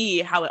can see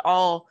how it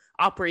all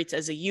operates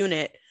as a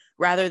unit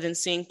rather than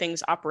seeing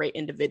things operate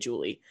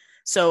individually.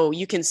 So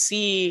you can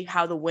see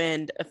how the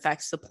wind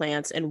affects the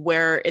plants and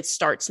where it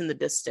starts in the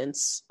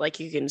distance, like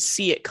you can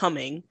see it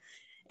coming.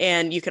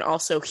 And you can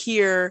also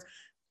hear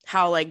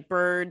how like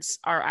birds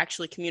are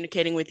actually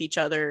communicating with each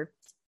other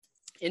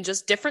and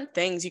just different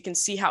things. You can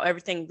see how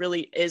everything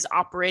really is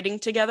operating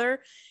together.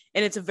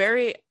 And it's a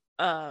very,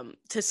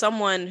 to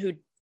someone who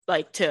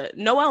like to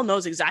Noelle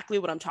knows exactly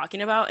what I'm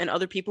talking about, and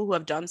other people who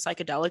have done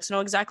psychedelics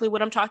know exactly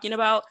what I'm talking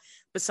about.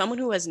 But someone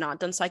who has not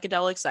done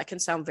psychedelics, that can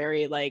sound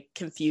very like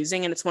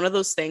confusing. And it's one of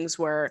those things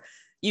where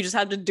you just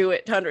have to do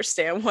it to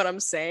understand what I'm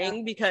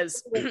saying,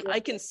 because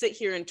I can sit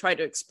here and try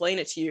to explain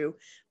it to you,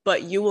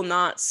 but you will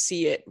not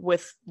see it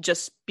with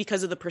just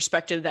because of the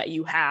perspective that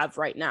you have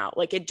right now.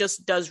 Like it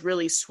just does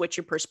really switch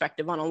your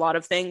perspective on a lot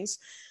of things.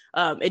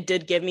 It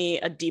did give me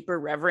a deeper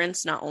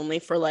reverence, not only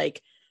for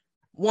like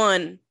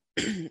one,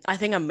 I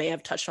think I may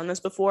have touched on this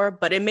before,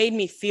 but it made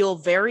me feel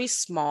very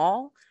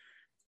small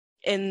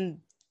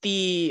in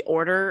the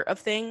order of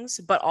things,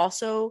 but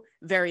also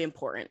very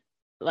important,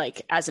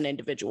 like as an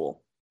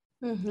individual.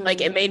 Like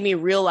it made me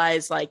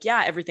realize like,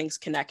 yeah, everything's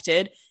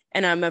connected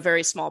and I'm a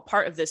very small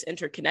part of this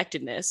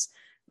interconnectedness,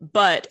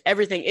 but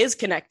everything is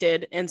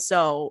connected. And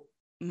so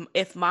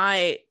if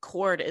my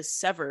cord is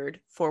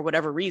severed for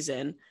whatever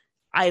reason,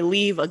 I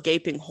leave a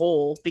gaping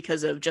hole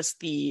because of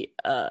just the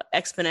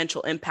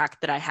exponential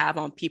impact that I have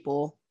on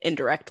people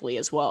indirectly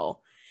as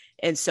well.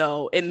 And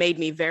so it made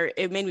me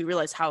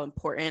realize how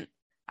important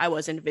I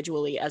was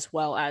individually, as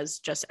well as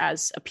just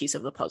as a piece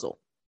of the puzzle.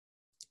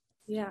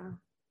 Yeah,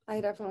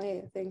 I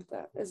definitely think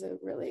that is a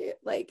really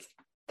like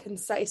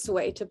concise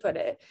way to put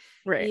it.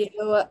 Right.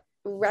 You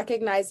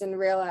recognize and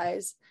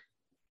realize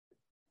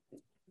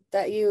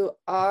that you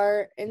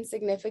are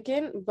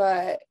insignificant,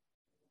 but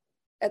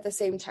at the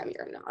same time,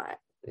 you're not.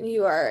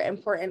 You are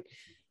important.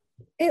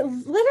 It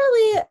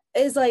literally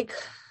is like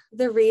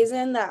the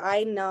reason that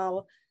I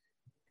know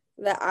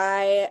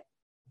that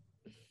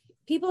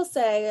people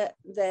say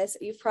this,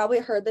 you've probably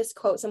heard this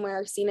quote somewhere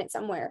or seen it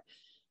somewhere.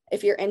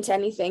 If you're into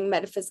anything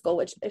metaphysical,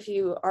 which if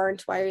you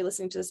aren't, why are you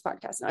listening to this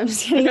podcast? No, I'm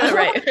just kidding.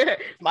 Right.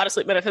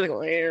 Modestly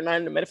metaphysical. You're not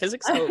into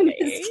metaphysics?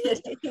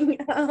 Okay.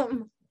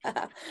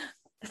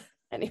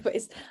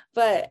 Anyways,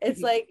 but it's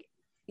like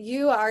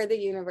you are the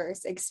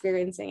universe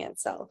experiencing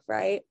itself,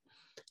 right?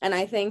 And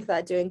I think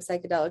that doing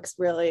psychedelics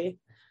really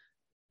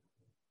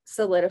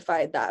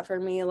solidified that for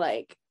me.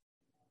 Like,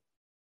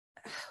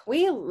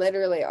 we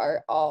literally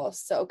are all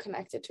so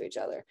connected to each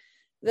other.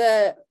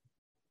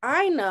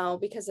 I know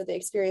because of the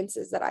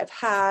experiences that I've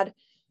had,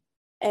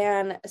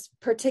 and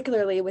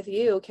particularly with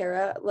you,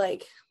 Kara,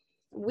 like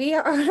we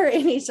are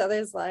in each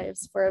other's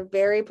lives for a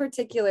very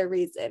particular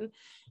reason.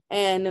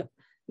 And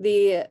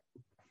the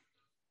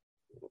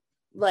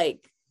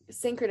like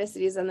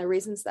synchronicities and the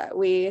reasons that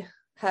we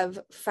have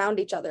found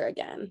each other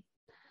again.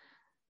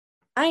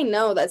 I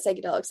know that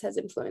psychedelics has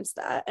influenced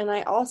that. And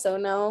I also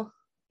know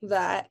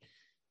that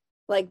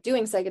like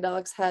doing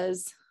psychedelics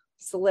has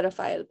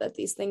solidified that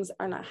these things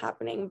are not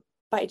happening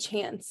by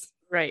chance.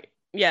 Right.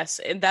 Yes.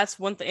 And that's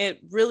one thing. It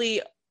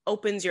really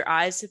opens your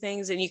eyes to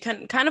things, and you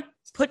can kind of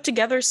put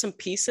together some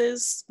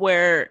pieces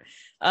where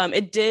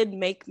it did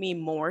make me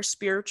more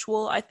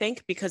spiritual, I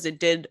think, because it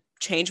did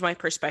change my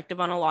perspective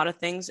on a lot of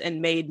things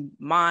and made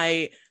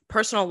my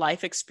personal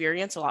life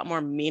experience a lot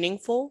more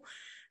meaningful.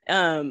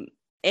 And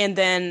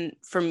then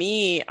for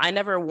me, I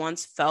never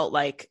once felt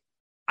like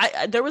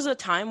there was a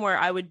time where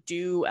I would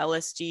do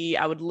LSD.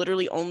 I would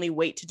literally only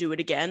wait to do it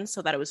again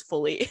so that it was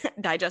fully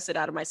digested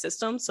out of my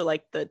system. So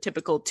like the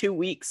typical 2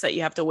 weeks that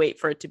you have to wait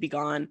for it to be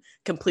gone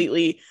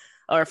completely,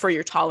 or for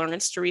your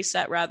tolerance to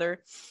reset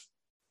rather.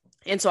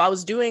 And so I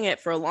was doing it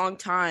for a long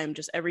time,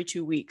 just every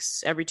 2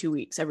 weeks. And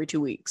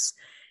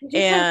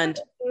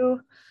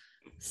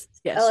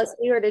yes.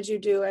 LSD, or did you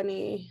do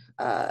any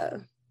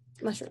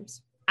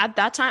mushrooms? At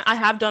that time, I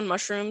have done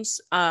mushrooms.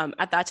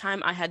 At that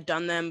time, I had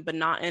done them, but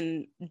not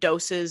in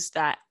doses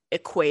that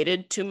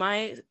equated to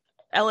my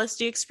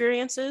LSD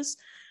experiences.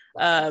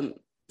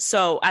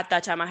 So at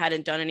that time, I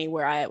hadn't done any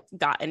where I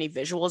got any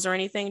visuals or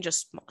anything,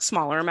 just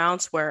smaller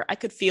amounts where I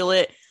could feel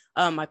it.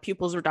 My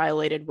pupils were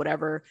dilated,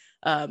 whatever.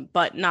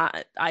 But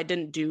I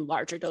didn't do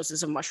larger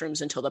doses of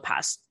mushrooms until the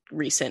past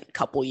recent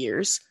couple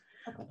years.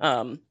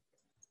 Okay.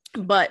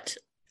 But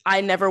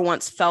I never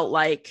once felt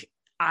like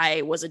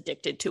I was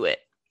addicted to it.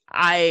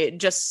 I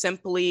just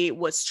simply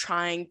was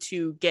trying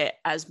to get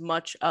as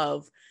much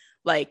of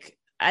like,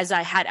 as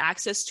I had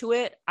access to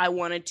it, I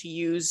wanted to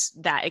use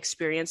that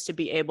experience to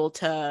be able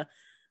to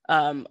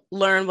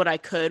learn what I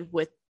could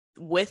with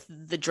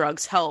the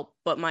drug's help.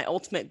 But my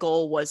ultimate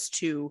goal was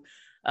to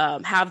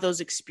have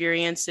those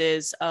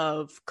experiences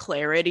of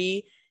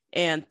clarity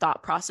and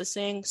thought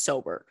processing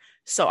sober.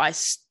 So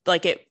it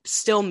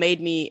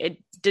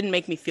didn't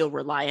make me feel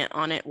reliant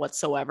on it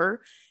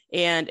whatsoever.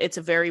 And it's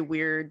a very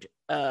weird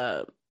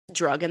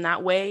drug in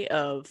that way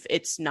of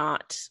it's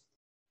not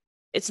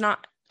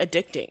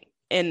addicting,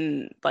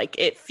 and like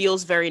it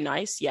feels very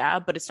nice, yeah,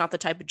 but it's not the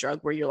type of drug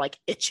where you're like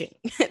itching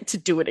to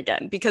do it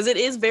again, because it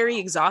is very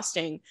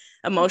exhausting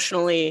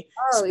emotionally,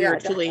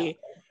 spiritually.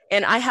 Yeah,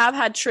 and I have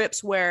had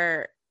trips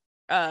where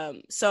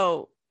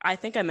so I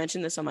think I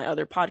mentioned this on my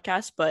other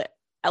podcast, but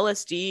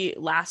LSD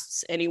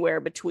lasts anywhere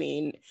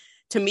between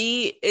To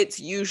me, it's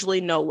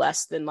usually no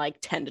less than like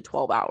 10 to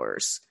 12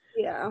 hours.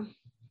 Yeah.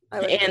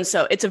 And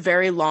so it's a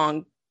very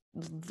long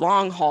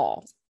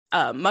haul.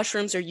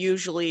 Mushrooms are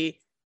usually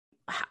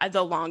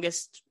the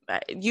longest.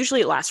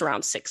 Usually it lasts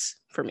around 6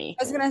 for me.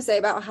 I was going to say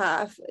about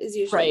half is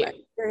usually my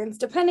experience,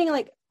 depending,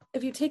 like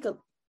if you take a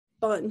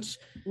bunch,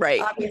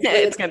 right.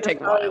 It's going to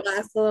take a while.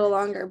 Last a little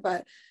longer,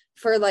 but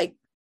for like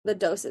the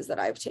doses that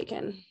I've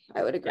taken,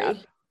 I would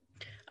agree.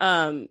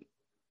 Yeah.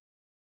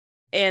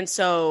 And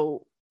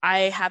so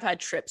I have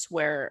had trips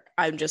where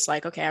I'm just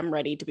like, okay, I'm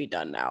ready to be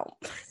done now.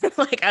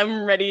 Like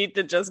I'm ready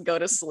to just go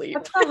to sleep.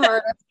 That's the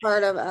hardest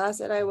part of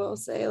acid, I will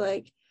say.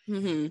 Like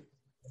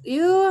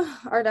you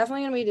are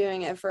definitely going to be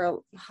doing it for a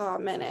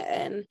hot minute,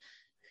 and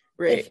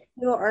if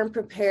you aren't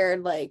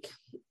prepared, like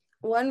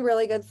one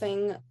really good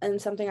thing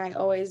and something I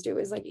always do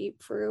is like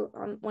eat fruit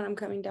when I'm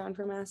coming down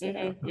from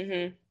acid.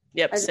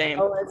 Yep, same.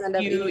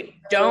 You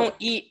don't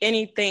eat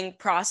anything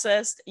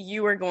processed,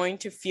 you are going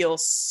to feel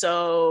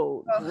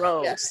so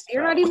gross. Yeah.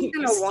 You're not even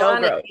going to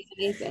want to eat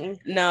anything.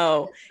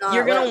 No,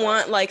 you're going to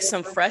want like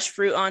some fresh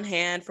fruit on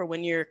hand for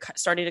when you're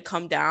starting to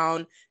come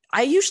down.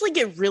 I usually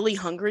get really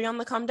hungry on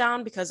the come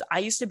down because I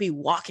used to be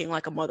walking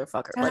like a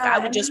motherfucker. Like I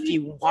would just be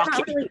walking. You're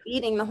not really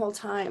eating the whole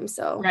time,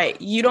 so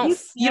right. You don't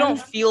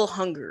feel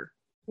hunger.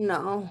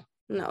 No,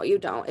 you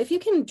don't. If you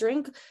can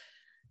drink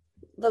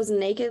those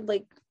naked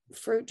like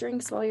fruit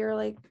drinks while you're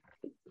like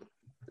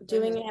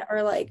doing it,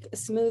 or like a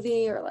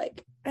smoothie, or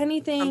like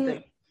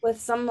anything with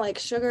some like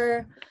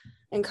sugar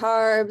and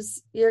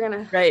carbs, you're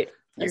gonna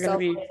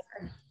be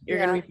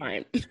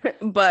fine.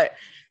 But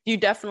you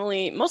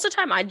definitely, most of the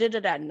time I did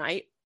it at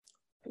night.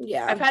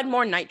 Yeah, I've had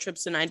more night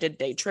trips than I did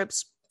day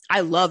trips. I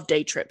love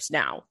day trips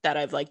now that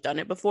I've like done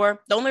it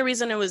before. The only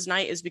reason it was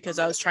night is because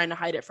I was trying to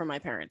hide it from my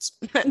parents.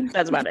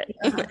 That's about it.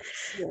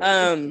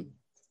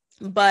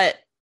 But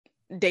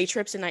day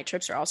trips and night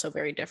trips are also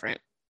very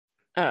different.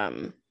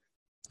 Night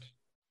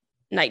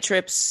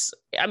trips,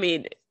 I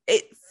mean,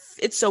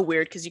 it's so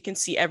weird because you can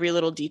see every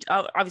little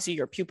detail. Obviously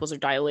your pupils are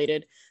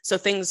dilated, so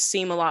things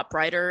seem a lot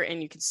brighter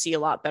and you can see a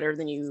lot better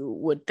than you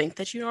would think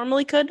that you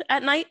normally could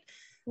at night.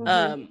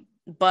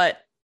 But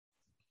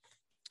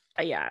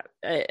yeah,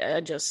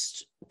 I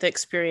just, the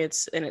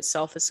experience in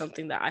itself is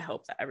something that I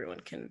hope that everyone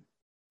can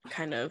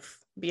kind of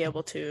be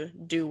able to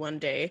do one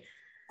day.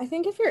 I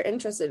think if you're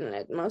interested in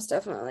it, most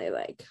definitely,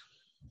 like,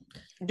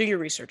 do your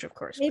research, of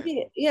course.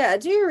 Maybe, yeah,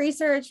 do your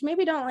research.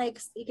 Maybe don't like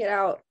seek it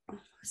out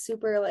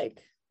super like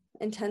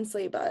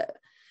intensely, but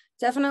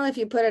definitely if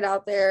you put it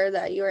out there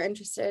that you are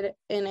interested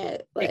in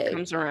it, like, it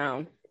comes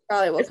around.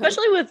 Probably will.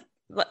 Especially with,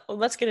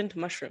 let's get into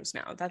mushrooms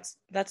now. That's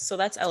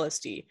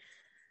LSD.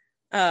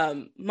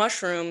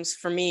 Mushrooms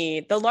for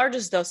me, the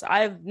largest dose,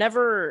 I've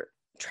never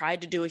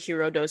tried to do a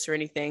hero dose or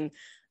anything.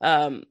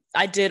 I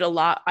do a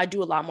lot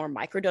more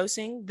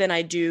microdosing than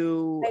I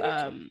do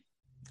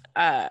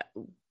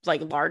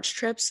like large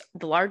trips.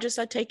 The largest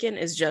I've taken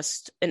is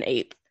just an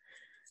 1/8,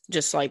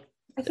 just like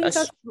I think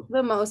that's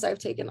the most I've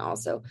taken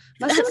also.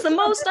 That's the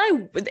most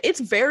it's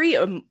very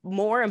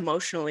more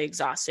emotionally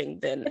exhausting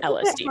than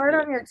LSD. Hard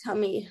on your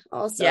tummy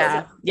also.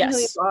 Yeah.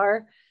 Yes.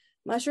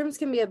 Mushrooms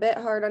can be a bit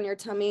hard on your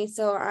tummy.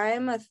 So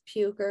I'm a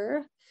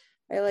puker.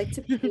 I like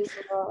to puke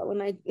a lot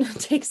when I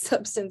take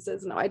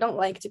substances. No, I don't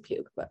like to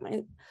puke, but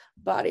my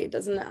body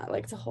does not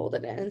like to hold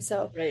it in.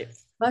 So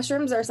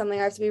mushrooms are something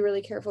I have to be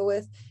really careful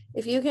with.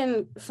 If you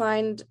can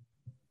find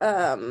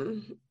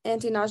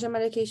anti-nausea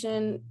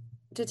medication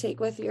to take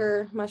with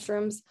your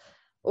mushrooms,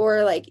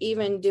 or like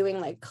even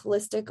doing like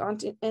holistic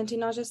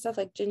anti-nausea stuff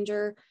like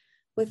ginger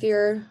with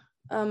your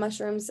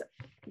mushrooms,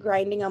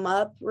 grinding them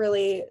up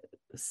really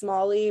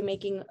smally,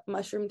 making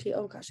mushroom tea.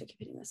 Oh gosh, I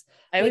keep eating this.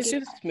 I always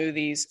do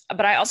smoothies,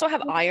 but I also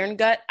have iron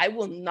gut. I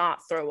will not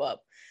throw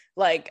up.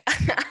 Like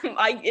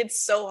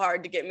it's so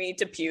hard to get me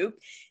to puke,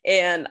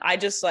 and I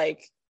just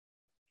like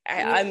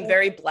I'm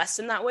very blessed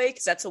in that way,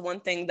 because that's the one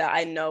thing that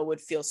I know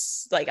would feel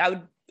like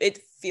it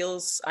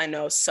feels, I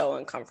know, so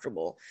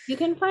uncomfortable. You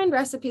can find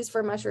recipes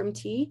for mushroom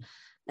tea,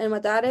 and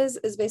what that is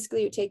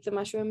basically you take the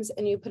mushrooms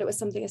and you put it with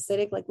something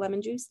acidic like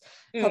lemon juice.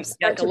 Helps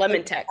like a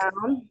lemon tech.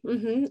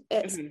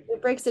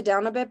 It breaks it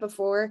down a bit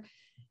before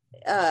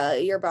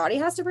your body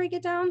has to break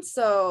it down,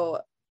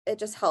 so it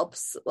just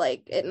helps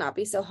like it not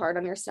be so hard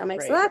on your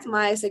stomach. So that's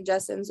my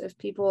suggestions if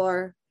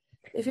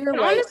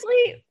you're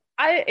honestly,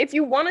 if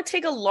you want to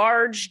take a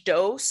large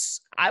dose,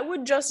 I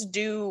would just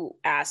do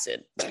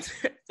acid.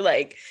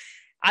 Like,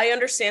 I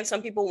understand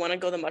some people want to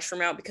go the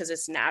mushroom route because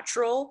it's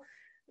natural,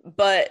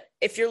 but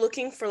if you're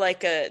looking for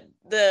like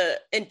the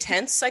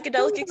intense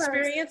psychedelic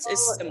experience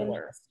is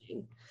similar.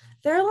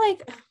 They're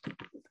like,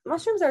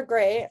 mushrooms are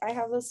great. I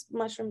have this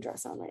mushroom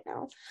dress on right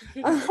now.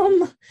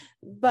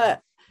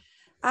 But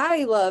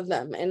I love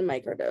them in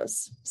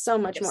microdose so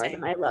much more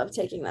than I love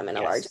taking them in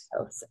a large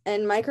dose.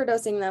 And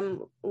microdosing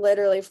them,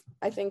 literally,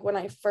 I think when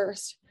I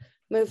first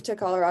moved to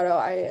Colorado,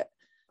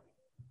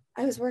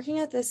 I was working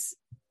at this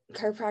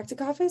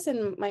chiropractic office,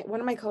 and one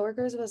of my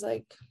coworkers was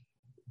like,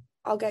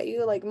 I'll get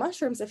you like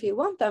mushrooms if you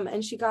want them.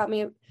 And she got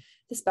me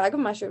this bag of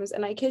mushrooms,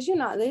 and I kid you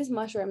not, these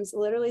mushrooms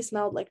literally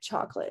smelled like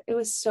chocolate. It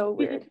was so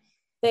weird.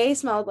 They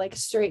smelled like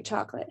straight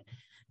chocolate.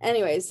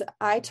 Anyways,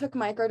 I took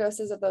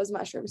microdoses of those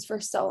mushrooms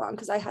for so long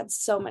because I had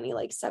so many,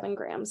 like 7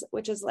 grams,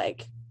 which is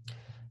like,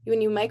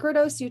 when you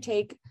microdose, you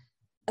take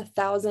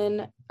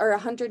 1,000 or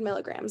 100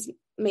 milligrams,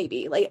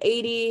 maybe like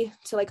 80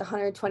 to like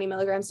 120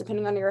 milligrams,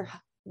 depending on your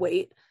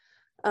weight.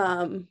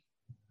 And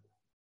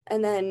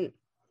then,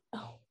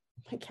 oh,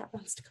 my cat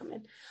wants to come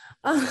in.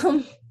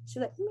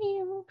 She's like,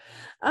 meow.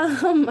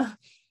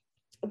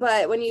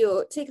 But when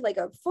you take like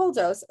a full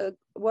dose,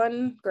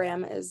 1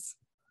 gram is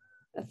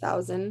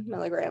 1,000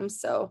 milligrams.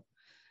 So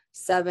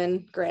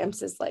 7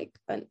 grams is like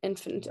an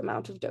infinite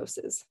amount of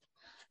doses.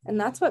 And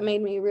that's what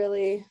made me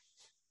really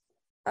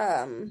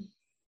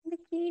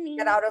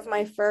get out of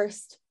my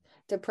first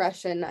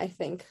depression, I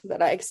think,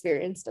 that I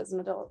experienced as an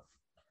adult.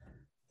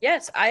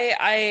 Yes,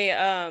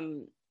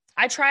 I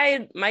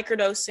tried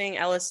microdosing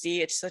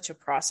LSD. It's such a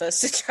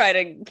process to try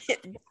to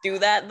do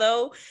that,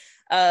 though.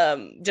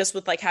 Just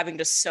with like having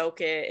to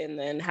soak it and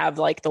then have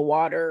like the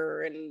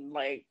water and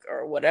like,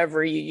 or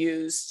whatever you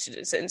use to,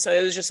 and so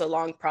it was just a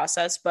long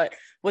process. But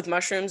with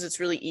mushrooms, it's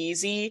really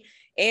easy.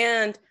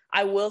 And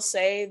I will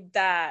say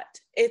that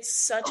it's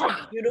such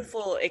a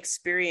beautiful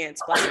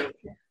experience, to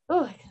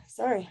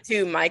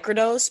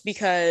microdose,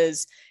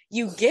 because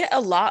you get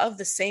a lot of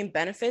the same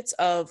benefits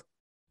of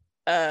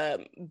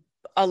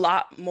a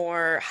lot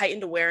more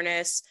heightened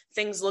awareness.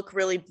 Things look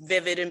really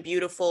vivid and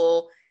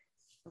beautiful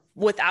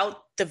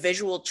without the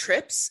visual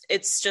trips.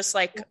 It's just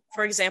like,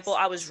 for example,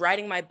 I was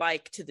riding my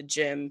bike to the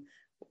gym.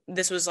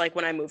 This was like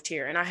when I moved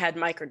here, and I've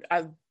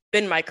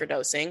been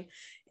microdosing,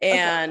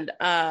 and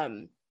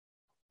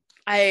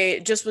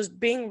I just was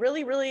being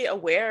really, really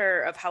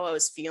aware of how I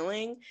was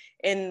feeling.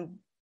 And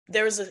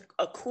there was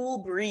a cool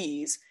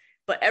breeze,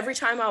 but every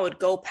time I would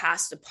go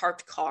past a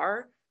parked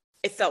car,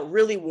 it felt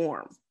really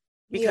warm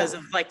because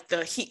of like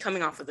the heat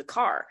coming off of the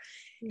car.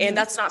 Mm-hmm. And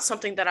that's not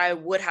something that I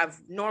would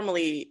have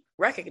normally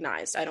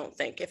recognized, I don't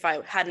think, if I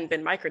hadn't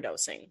been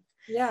microdosing.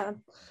 Yeah.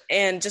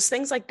 And just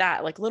things like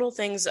that, like little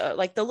things,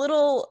 like the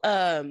little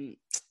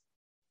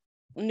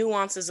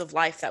nuances of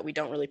life that we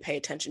don't really pay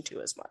attention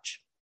to as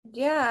much.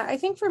 Yeah, I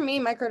think for me,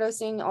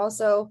 microdosing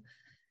also,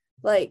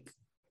 like,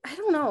 I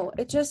don't know,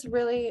 it just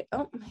really,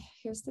 oh,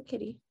 here's the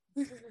kitty.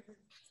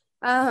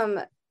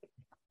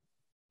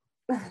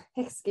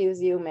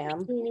 Excuse you,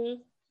 ma'am.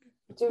 Mm-hmm.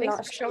 Do Thanks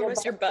not for showing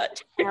us your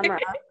butt. Camera.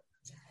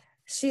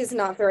 She's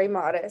not very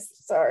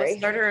modest. Sorry. Let's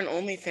start her an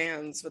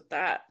OnlyFans with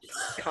that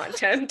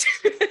content.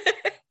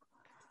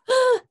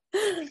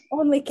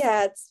 Only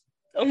cats.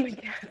 Only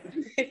cats.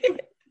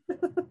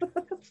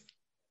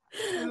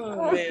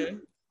 Oh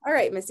man. All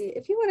right, Missy,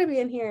 if you want to be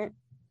in here,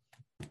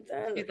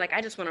 then she's like,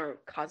 I just want to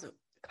cause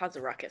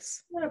a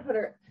ruckus. I'm gonna put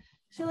her.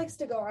 She likes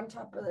to go on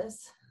top of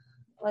this.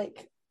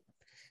 Like,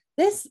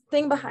 this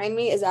thing behind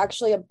me is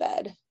actually a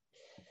bed.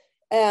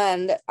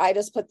 And I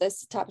just put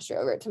this tapestry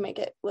over it to make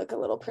it look a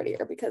little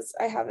prettier because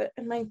I have it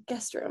in my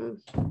guest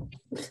room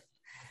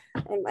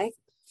and my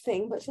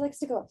thing, but she likes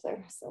to go up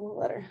there, so we'll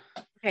let her.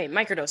 Okay,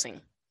 microdosing.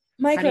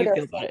 How do you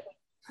feel about it?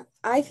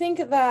 I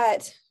think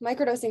that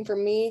microdosing for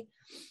me,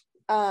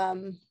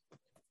 the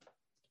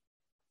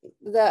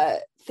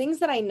things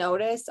that I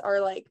notice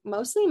are like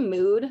mostly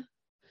mood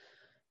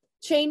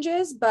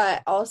changes,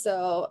 but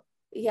also,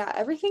 yeah,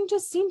 everything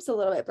just seems a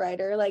little bit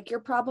brighter. Like your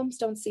problems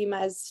don't seem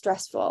as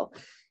stressful.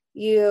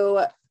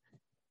 You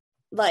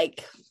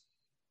like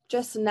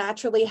just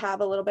naturally have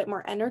a little bit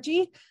more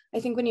energy. I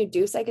think when you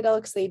do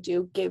psychedelics, they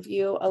do give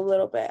you a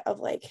little bit of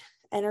like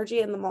energy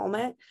in the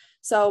moment.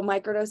 So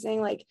microdosing,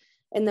 like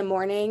in the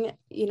morning,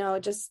 you know,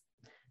 it just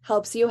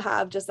helps you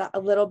have just that a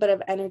little bit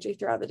of energy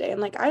throughout the day.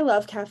 And like, I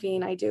love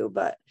caffeine, I do,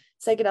 but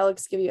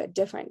psychedelics give you a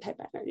different type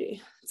of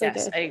energy. It's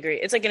yes, I agree.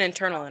 It's like an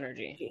internal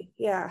energy.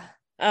 Yeah.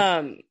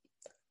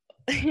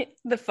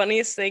 The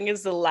funniest thing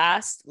is the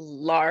last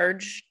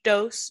large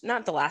dose,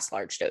 not the last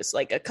large dose,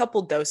 like a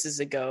couple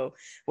doses ago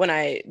when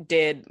I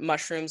did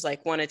mushrooms,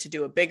 like wanted to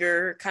do a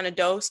bigger kind of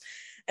dose.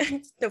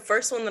 The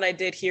first one that I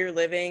did here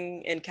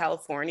living in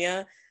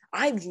California,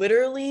 I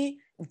literally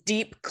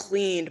deep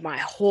cleaned my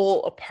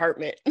whole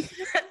apartment.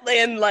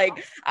 And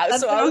like, I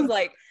was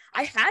like,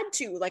 I had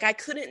to, like, I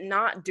couldn't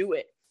not do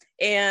it.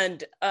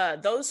 And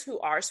those who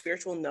are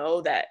spiritual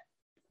know that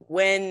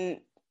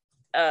when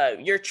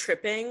you're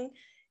tripping,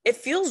 it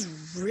feels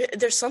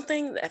there's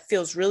something that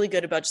feels really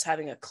good about just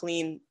having a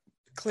clean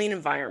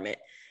environment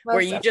where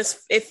you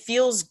just, it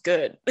feels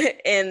good.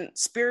 And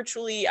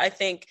spiritually, I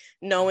think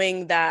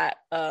knowing that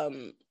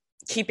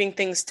keeping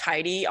things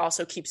tidy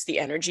also keeps the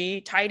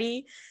energy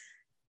tidy,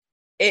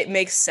 it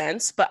makes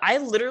sense. But I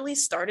literally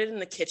started in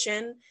the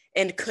kitchen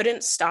and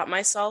couldn't stop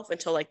myself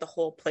until like the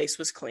whole place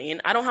was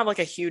clean. I don't have like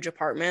a huge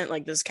apartment,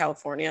 like this is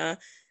California,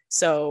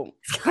 so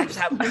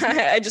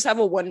I just have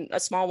a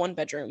small 1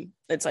 bedroom.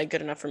 It's like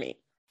good enough for me.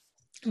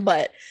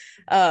 But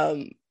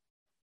I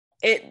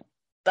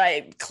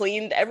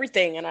cleaned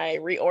everything and I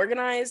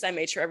reorganized. I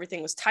made sure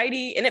everything was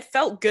tidy, and it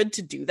felt good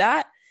to do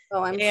that.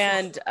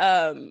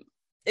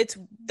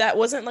 that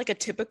wasn't like a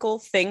typical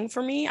thing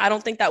for me. I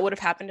don't think that would have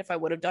happened if I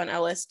would have done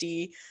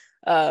LSD.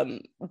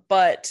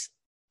 But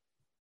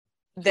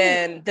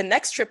then the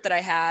next trip that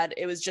I had,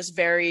 it was just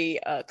very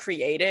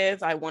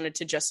creative. I wanted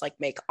to just like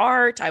make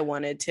art. I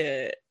wanted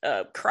to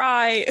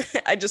cry.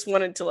 I just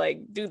wanted to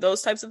like do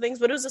those types of things,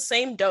 but it was the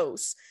same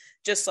dose.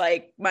 Just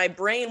like my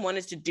brain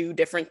wanted to do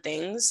different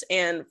things.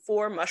 And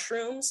for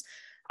mushrooms,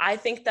 I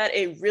think that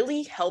it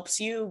really helps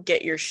you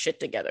get your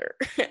shit together.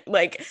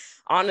 Like,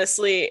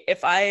 honestly,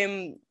 if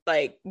I'm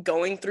like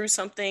going through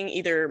something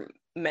either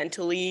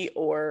mentally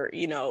or,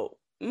 you know,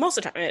 most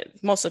of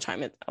the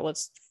time,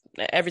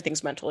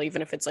 everything's mental,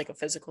 even if it's like a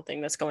physical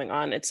thing that's going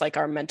on. It's like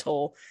our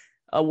mental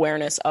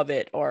awareness of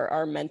it or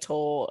our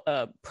mental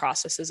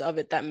processes of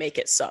it that make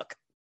it suck.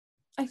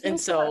 And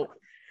so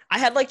I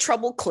had like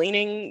trouble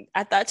cleaning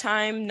at that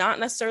time, not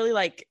necessarily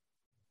like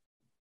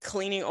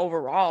cleaning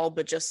overall,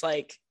 but just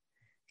like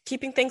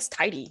keeping things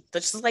tidy.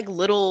 That's just like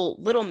little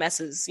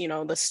messes, you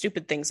know, the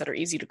stupid things that are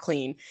easy to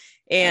clean.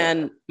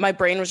 And my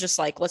brain was just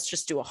like, let's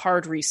just do a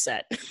hard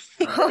reset.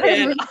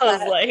 And I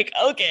was like,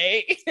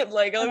 okay,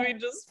 like, let me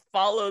just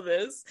follow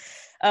this.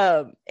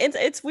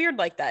 It's weird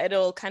like that.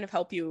 It'll kind of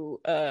help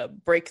you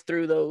break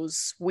through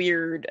those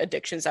weird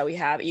addictions that we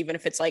have, even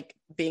if it's like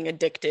being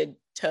addicted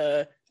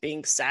to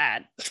being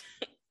sad.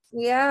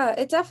 Yeah,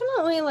 it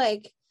definitely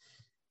like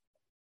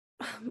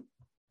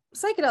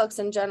psychedelics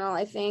in general,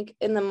 I think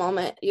in the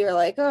moment you're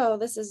like, oh,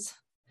 this is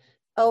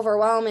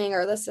overwhelming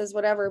or this is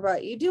whatever,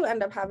 but you do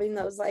end up having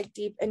those like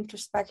deep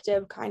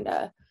introspective kind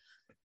of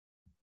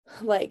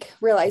like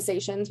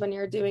realizations when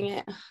you're doing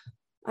it.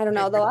 I don't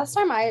know. The last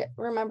time I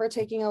remember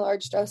taking a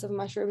large dose of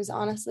mushrooms,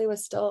 honestly, I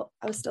was still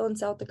in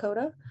South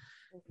Dakota,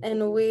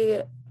 and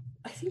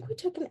I think we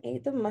took an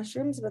eighth of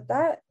mushrooms, but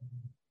that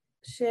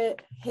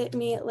shit hit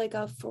me like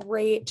a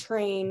freight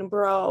train,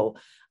 bro.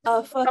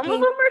 Some of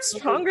them are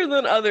stronger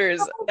than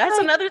others. That's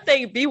another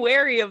thing. Be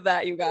wary of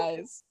that, you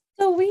guys.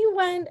 So we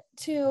went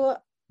to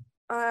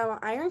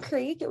Iron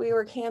Creek. We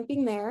were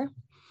camping there,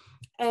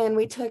 and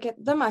we took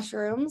the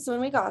mushrooms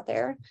when we got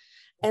there,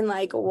 and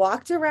like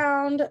walked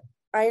around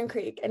Iron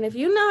Creek. And if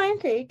you know Iron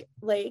Creek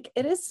Lake,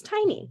 it is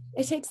tiny.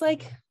 It takes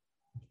like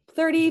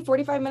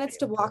 30-45 minutes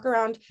to walk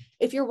around.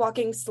 If you're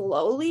walking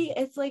slowly,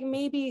 it's like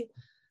maybe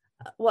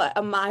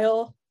a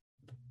mile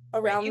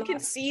around. You can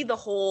see the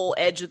whole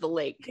edge of the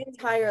lake. The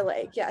entire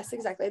lake. Yes,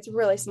 exactly. It's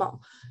really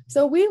small.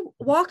 So we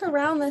walk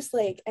around this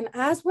lake, and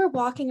as we're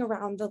walking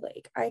around the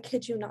lake, I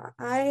kid you not,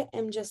 I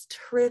am just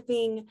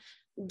tripping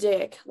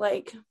dick.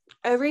 Like,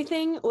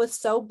 everything was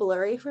so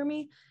blurry for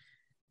me,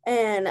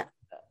 and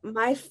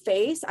my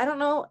face, I don't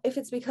know if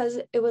it's because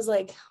it was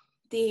like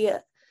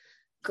the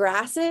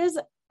grasses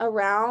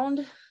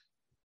around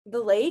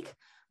the lake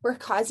were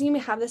causing me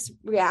to have this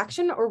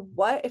reaction, or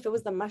what, if it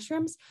was the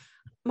mushrooms.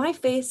 My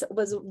face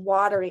was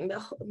watering,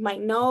 my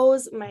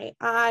nose, my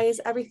eyes,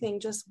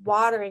 everything just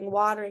watering.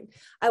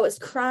 I was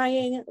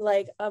crying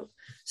like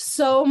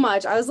so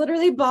much. I was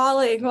literally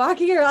bawling,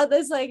 walking around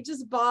this like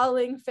just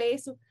bawling,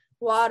 face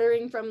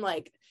watering from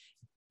like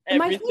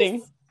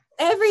everything.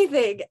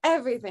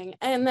 Everything.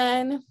 And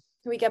then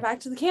we get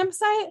back to the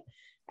campsite.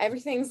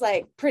 Everything's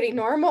like pretty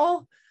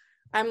normal.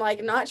 I'm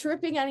like not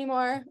tripping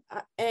anymore.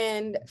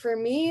 And for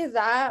me,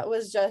 that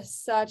was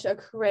just such a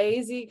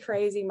crazy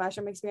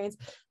mushroom experience.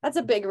 That's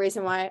a big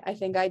reason why I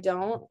think I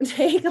don't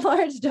take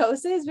large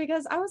doses,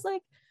 because I was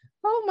like,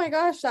 oh my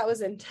gosh, that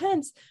was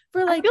intense.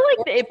 For like, I feel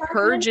like it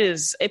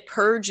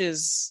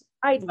purges.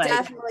 I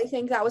definitely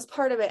think that was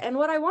part of it. And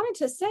what I wanted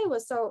to say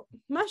was, so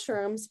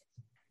mushrooms,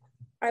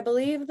 I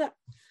believe the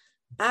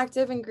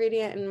active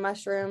ingredient in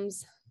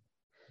mushrooms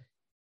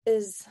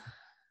is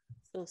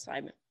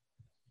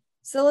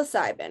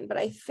psilocybin, but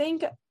I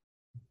think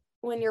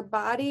when your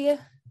body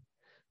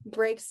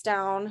breaks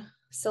down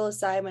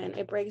psilocybin,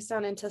 it breaks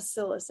down into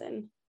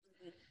psilocin,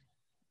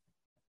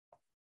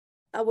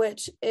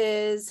 which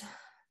is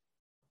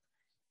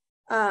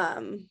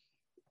a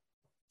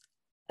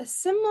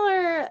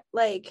similar,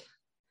 like,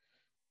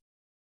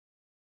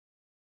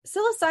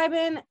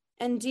 psilocybin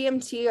and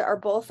DMT are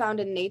both found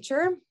in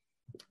nature,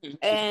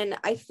 and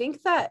I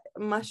think that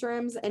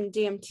mushrooms and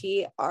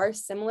DMT are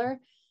similar,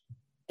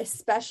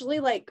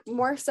 especially like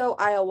more so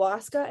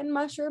ayahuasca and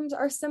mushrooms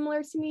are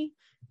similar to me,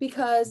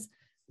 because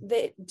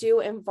they do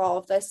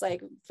involve this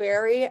like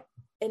very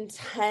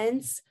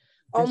intense,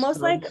 almost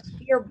like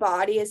your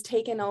body is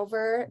taken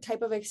over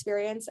type of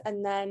experience,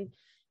 and then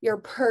you're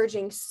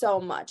purging so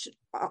much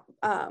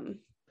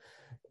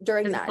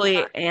during physically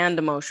that time. And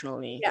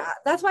emotionally. Yeah,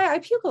 that's why I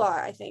puke a lot,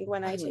 I think,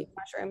 when I take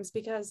mushrooms,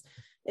 because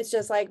it's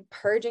just like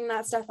purging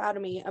that stuff out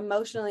of me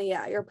emotionally.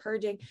 Yeah, you're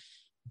purging.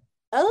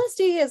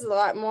 LSD is a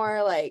lot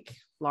more like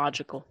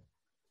logical.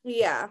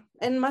 Yeah,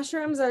 and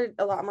mushrooms are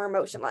a lot more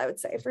emotional, I would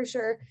say, for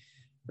sure.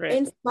 Right.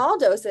 In small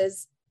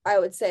doses, I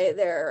would say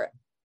they're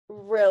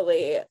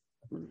really,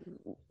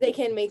 they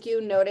can make you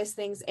notice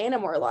things in a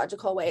more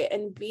logical way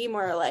and be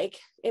more like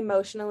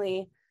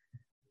emotionally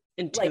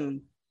in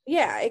tune.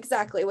 Yeah,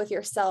 exactly, with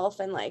yourself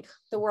and like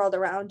the world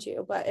around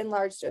you. But in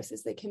large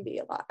doses, they can be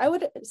a lot. I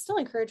would still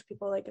encourage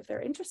people, like, if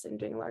they're interested in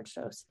doing a large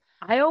dose.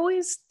 I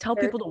always tell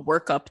people to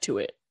work up to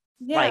it.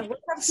 Yeah, work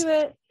up to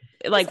it.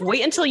 Like,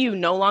 wait until you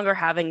no longer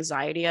have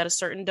anxiety at a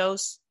certain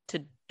dose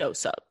to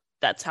dose up.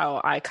 That's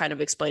how I kind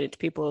of explain it to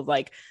people, of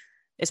like,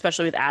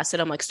 especially with acid.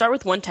 I'm like, start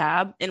with 1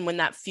 tab. And when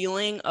that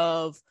feeling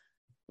of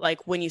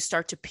like, when you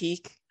start to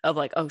peak of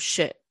like, oh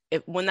shit,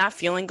 when that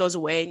feeling goes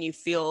away and you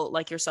feel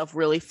like yourself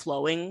really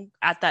flowing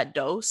at that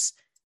dose,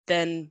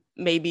 then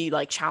maybe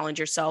like challenge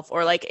yourself.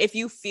 Or like, if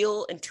you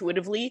feel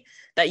intuitively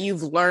that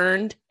you've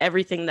learned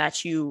everything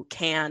that you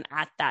can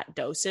at that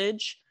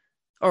dosage,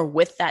 or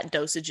with that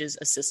dosage's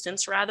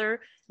assistance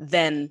rather,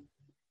 then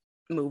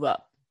move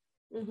up.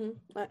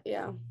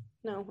 Yeah,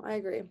 no, I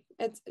agree.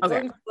 It's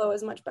Okay. Going slow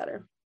is much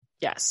better.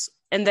 Yes.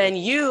 And then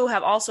you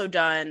have also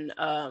done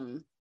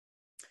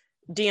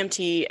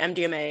DMT,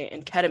 MDMA,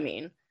 and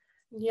ketamine.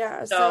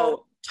 Yeah.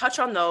 So touch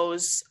on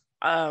those.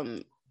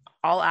 I'll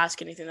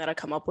ask anything that I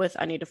come up with.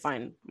 I need to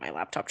find my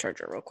laptop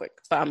charger real quick,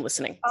 but I'm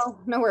listening. Oh,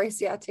 no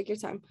worries. Yeah, take your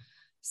time.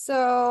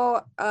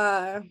 So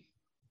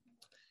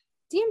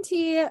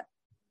DMT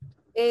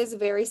is a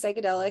very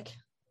psychedelic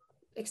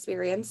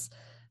experience.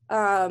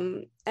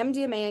 MDMA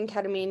and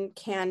ketamine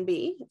can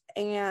be,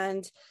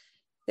 and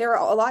they're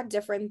a lot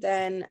different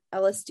than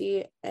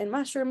LSD and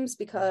mushrooms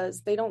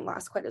because they don't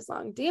last quite as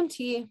long.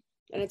 DMT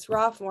in its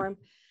raw form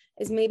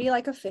is maybe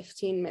like a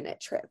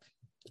 15-minute trip.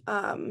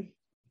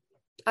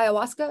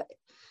 Ayahuasca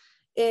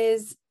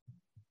is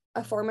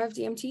a form of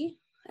DMT.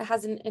 It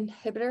has an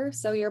inhibitor,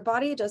 so your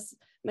body just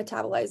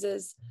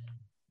metabolizes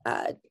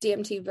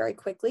DMT very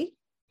quickly.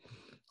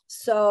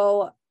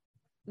 So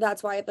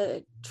that's why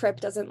the trip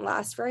doesn't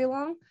last very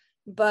long.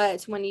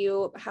 But when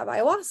you have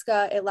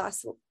ayahuasca, it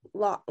lasts a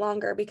lot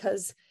longer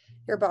because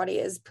your body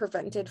is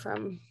prevented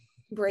from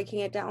breaking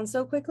it down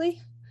so quickly.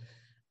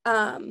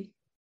 And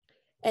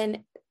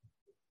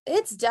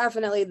it's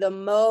definitely the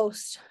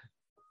most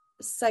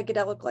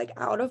psychedelic, like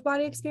out of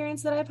body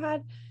experience that I've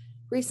had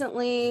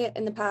recently.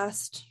 In the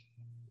past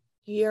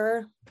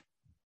year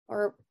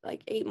or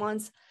like 8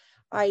 months,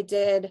 I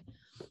did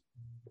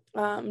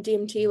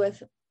DMT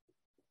with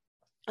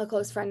a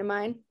close friend of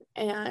mine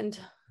and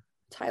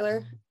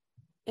Tyler,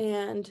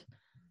 and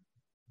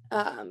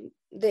I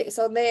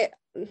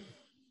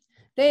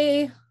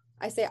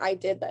say I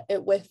did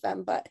it with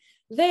them, but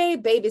they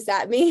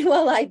babysat me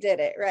while I did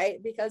it,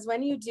 right? Because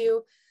when you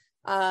do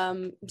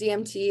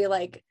DMT,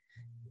 like,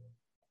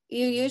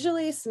 you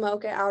usually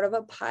smoke it out of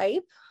a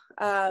pipe,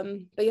 but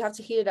you have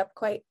to heat it up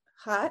quite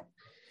hot.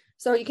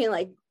 So you can,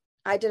 like,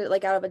 I did it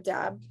like out of a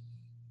dab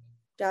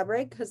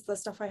rig because the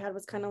stuff I had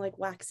was kind of like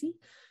waxy.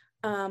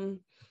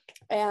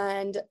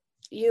 And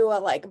you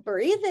like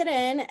breathe it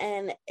in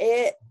and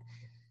it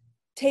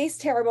tastes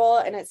terrible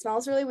and it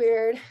smells really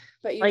weird,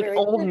 but you like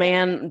old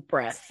man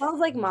breath. It smells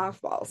like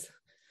mothballs.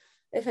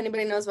 If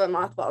anybody knows what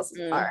mothballs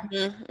are.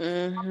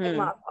 Like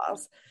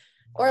mothballs.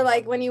 Or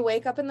like when you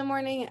wake up in the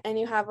morning and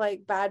you have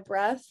like bad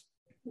breath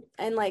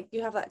and like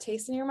you have that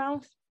taste in your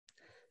mouth.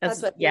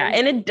 That's what. Yeah,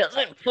 and it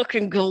doesn't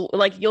fucking go,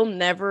 like, you'll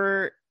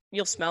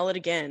smell it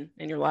again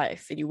in your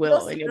life, and you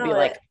will, and you'll be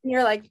like, and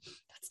you're like,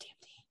 that's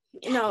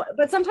DMT. No,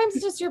 but sometimes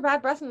it's just your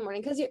bad breath in the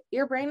morning because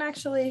your brain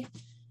actually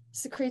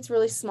secretes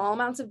really small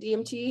amounts of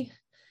DMT.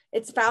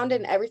 It's found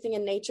in everything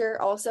in nature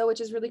also,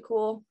 which is really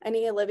cool.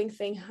 Any living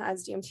thing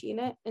has DMT in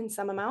it in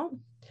some amount.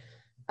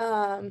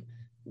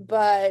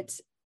 But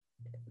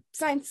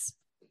science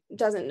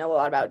doesn't know a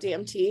lot about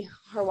DMT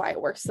or why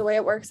it works the way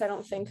it works, I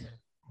don't think.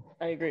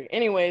 I agree.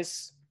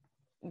 Anyways,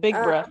 big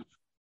breath.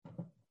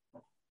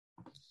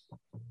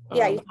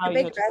 Yeah, you take a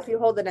big breath, you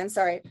hold it in.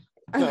 Sorry.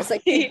 I was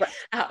like, big breath.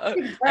 I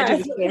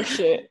do the same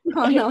shit.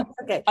 No, it's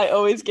okay. I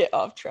always get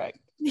off track.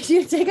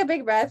 You take a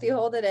big breath, you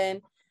hold it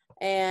in,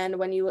 and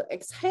when you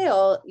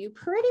exhale, you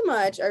pretty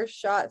much are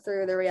shot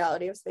through the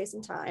reality of space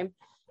and time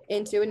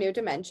into a new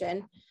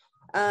dimension.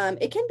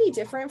 It can be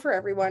different for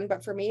everyone,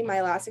 but for me,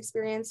 my last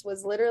experience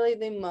was literally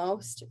the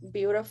most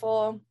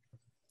beautiful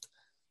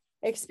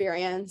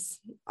experience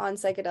on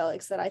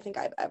psychedelics that I think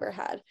I've ever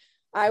had.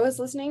 I was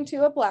listening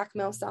to a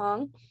Blackmail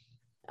song.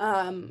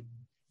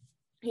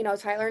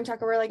 Tyler and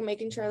Tucker were like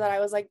making sure that I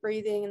was like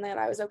breathing and that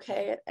I was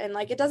okay. And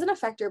like, it doesn't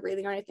affect your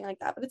breathing or anything like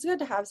that, but it's good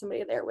to have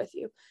somebody there with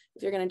you.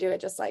 If you're going to do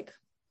it, just like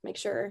make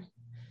sure,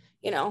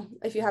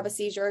 if you have a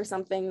seizure or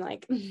something,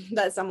 like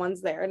that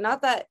someone's there.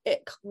 Not that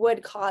it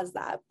would cause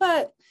that,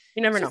 but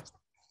you never know.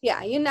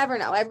 Yeah, you never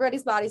know.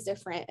 Everybody's body's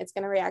different. It's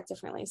going to react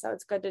differently. So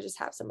it's good to just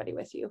have somebody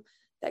with you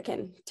that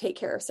can take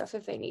care of stuff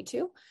if they need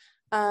to.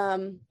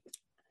 And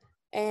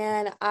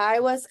I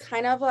was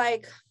kind of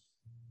like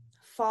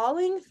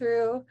falling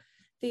through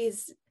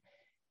these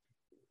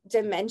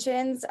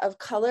dimensions of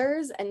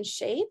colors and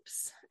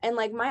shapes. And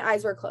like my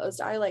eyes were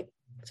closed. I like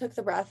took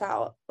the breath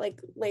out,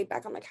 like laid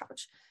back on the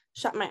couch,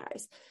 shut my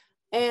eyes.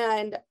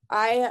 And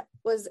I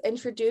was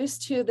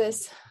introduced to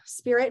this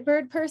spirit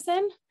bird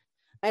person.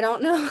 I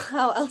don't know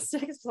how else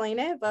to explain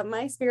it, but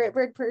my spirit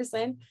bird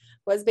person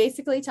was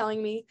basically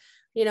telling me,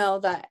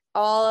 that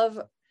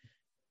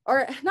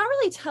or not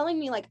really telling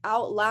me like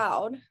out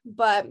loud,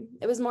 but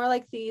it was more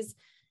like these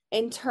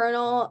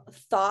internal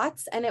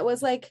thoughts. And it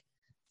was like,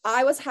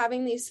 I was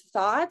having these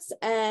thoughts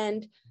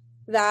and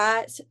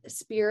that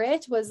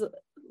spirit was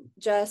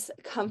just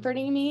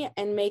comforting me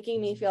and making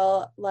me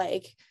feel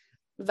like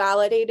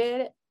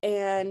validated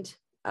and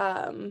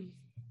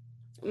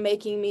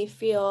making me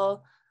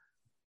feel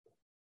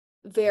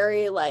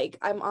very like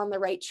I'm on the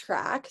right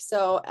track.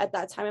 So at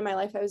that time in my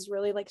life, I was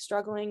really like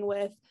struggling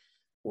with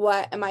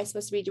what am I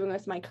supposed to be doing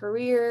with my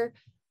career?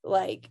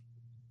 Like,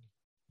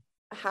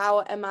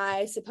 how am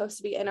I supposed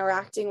to be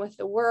interacting with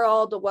the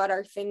world? What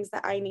are things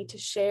that I need to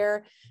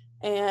share?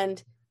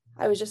 And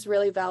I was just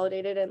really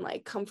validated and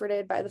like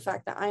comforted by the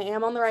fact that I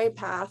am on the right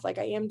path. Like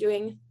I am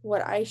doing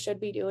what I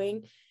should be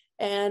doing.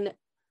 And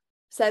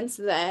since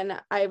then,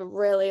 I've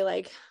really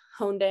like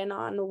honed in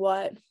on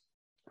what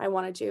I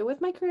want to do with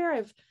my career.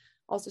 I've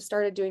also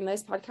started doing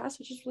this podcast,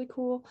 which is really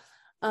cool.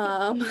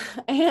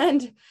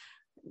 And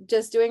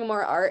just doing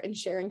more art and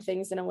sharing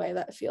things in a way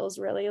that feels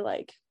really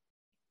like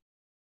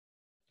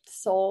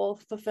soul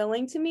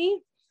fulfilling to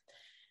me.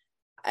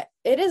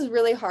 It is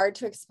really hard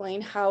to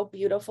explain how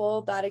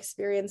beautiful that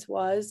experience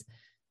was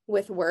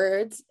with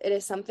words. It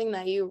is something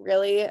that you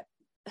really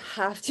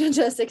have to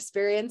just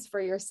experience for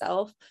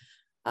yourself.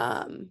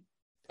 And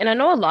I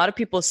know a lot of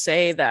people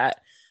say that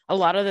a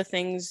lot of the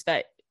things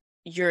that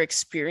you're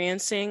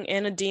experiencing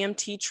in a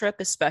DMT trip,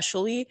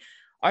 especially,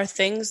 are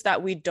things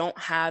that we don't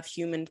have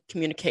human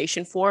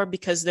communication for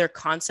because they're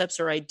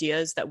concepts or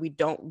ideas that we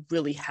don't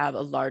really have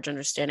a large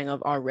understanding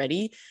of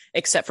already,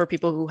 except for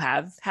people who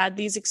have had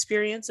these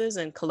experiences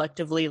and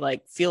collectively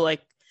like feel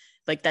like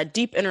that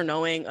deep inner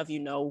knowing of,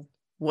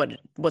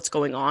 what's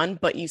going on,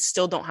 but you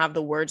still don't have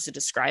the words to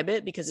describe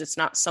it because it's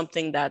not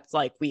something that's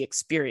like we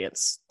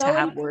experience to So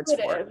have words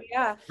for.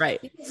 Yeah.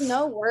 Right. There's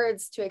no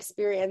words to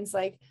experience.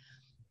 Like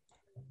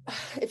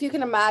if you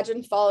can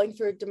imagine falling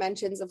through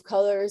dimensions of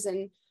colors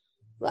and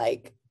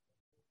like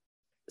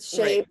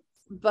shape,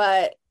 right.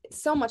 But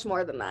so much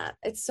more than that.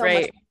 It's so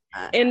right. much more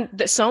than that.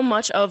 And so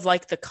much of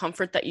like the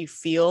comfort that you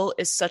feel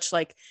is such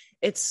like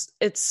it's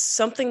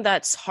something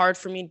that's hard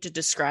for me to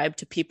describe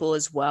to people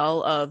as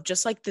well, of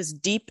just like this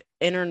deep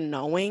inner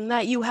knowing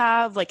that you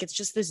have. Like it's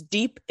just this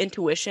deep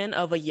intuition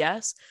of a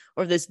yes,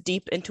 or this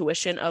deep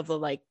intuition of a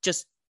like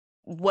just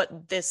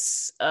what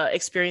this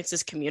experience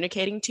is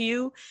communicating to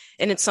you.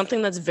 And it's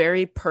something that's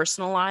very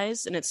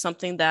personalized, and it's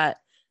something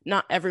that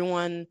not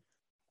everyone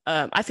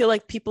I feel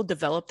like people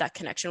develop that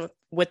connection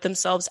with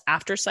themselves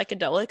after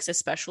psychedelics,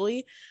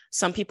 especially.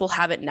 Some people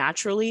have it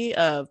naturally,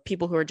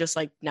 people who are just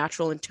like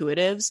natural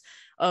intuitives,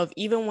 of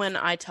even when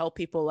I tell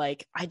people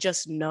like, I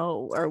just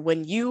know, or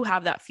when you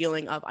have that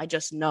feeling of, I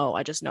just know,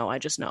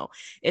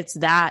 it's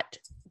that,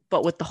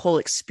 but with the whole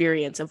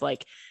experience of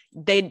like,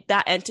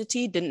 that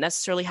entity didn't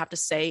necessarily have to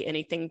say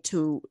anything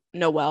to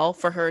Noelle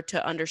for her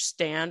to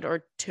understand,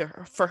 or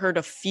for her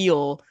to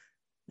feel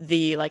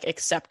the like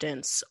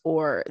acceptance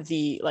or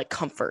the like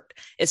comfort.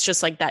 It's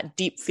just like that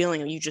deep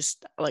feeling of you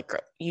just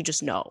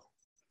know.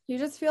 You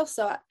just feel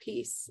so at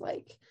peace.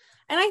 Like,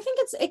 and I think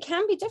it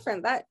can be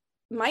different. That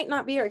might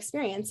not be your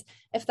experience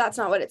if that's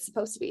not what it's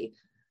supposed to be.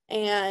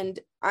 And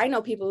I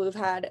know people who've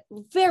had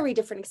very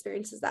different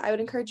experiences that I would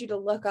encourage you to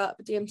look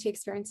up DMT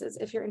experiences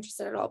if you're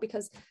interested at all,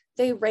 because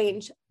they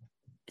range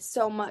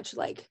so much,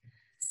 like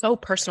so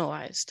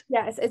personalized.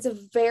 Yes,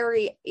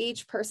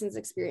 each person's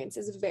experience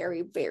is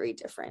very, very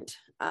different.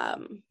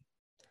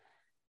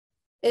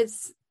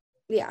 It's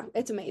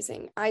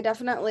amazing. I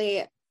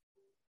definitely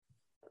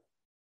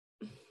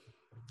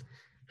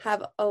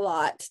have a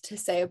lot to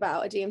say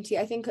about DMT.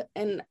 I think,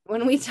 and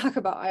when we talk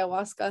about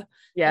ayahuasca,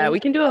 we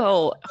can do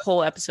a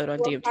whole episode on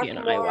DMT and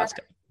ayahuasca.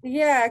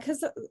 Yeah,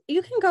 because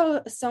you can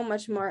go so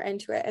much more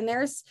into it, and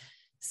there's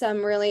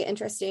some really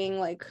interesting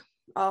like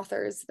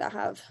authors that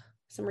have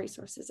some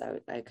resources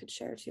I could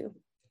share too.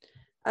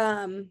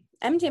 MDMA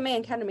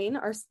and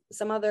ketamine are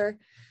some other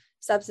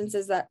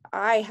substances that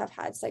I have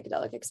had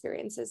psychedelic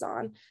experiences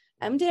on.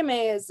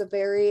 MDMA is a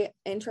very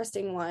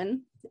interesting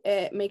one.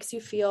 It makes you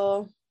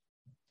feel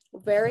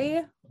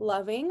very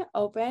loving,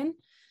 open,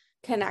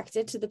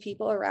 connected to the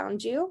people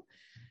around you.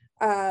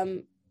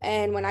 And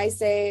when I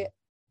say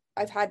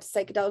I've had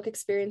psychedelic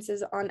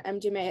experiences on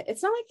MDMA,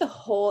 it's not like the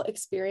whole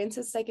experience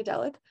is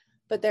psychedelic,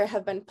 but there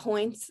have been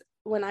points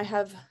when I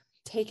have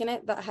taken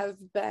it that have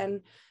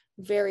been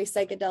very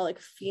psychedelic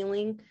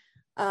feeling.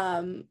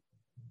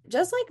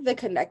 Just like the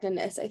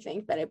connectedness, I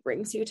think, that it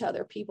brings you to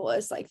other people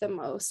is like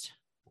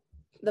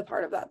the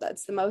part of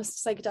that's the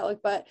most psychedelic,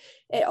 but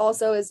it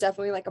also is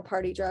definitely like a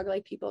party drug.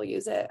 Like people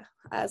use it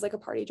as like a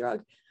party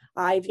drug.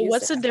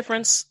 What's the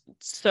difference?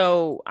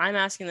 So I'm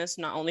asking this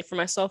not only for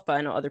myself, but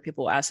I know other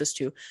people ask this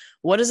too.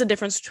 What is the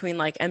difference between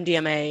like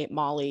MDMA,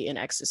 Molly, and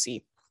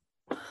ecstasy?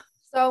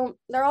 So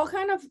they're all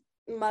kind of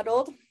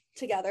muddled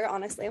together,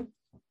 honestly.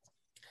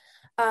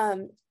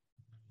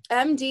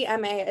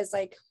 MDMA is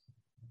like,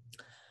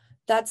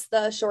 that's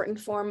the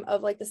shortened form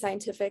of like the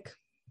scientific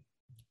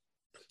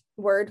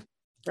word.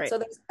 Right. So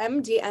there's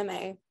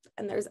MDMA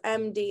and there's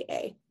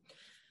MDA.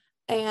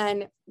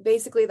 And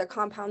basically the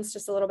compound's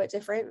just a little bit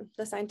different.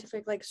 The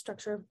scientific like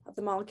structure of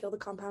the molecule, the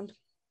compound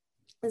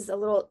is a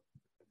little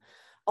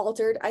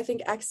altered. I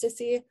think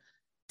ecstasy,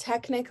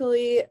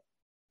 technically,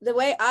 the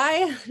way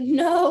I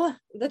know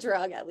the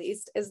drug at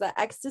least, is that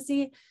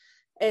ecstasy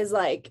is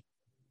like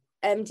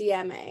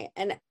MDMA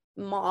and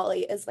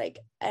Molly is like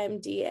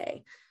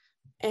MDA.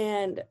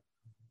 And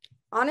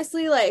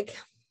honestly, like,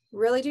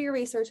 really do your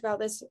research about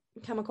this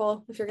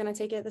chemical if you're going to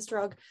take it, this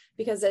drug,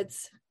 because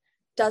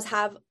does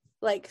have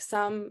like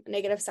some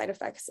negative side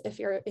effects if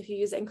you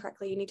use it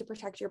incorrectly. You need to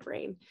protect your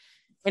brain.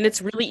 And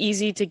it's really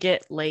easy to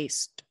get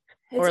laced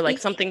or like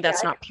something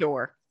that's not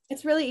pure.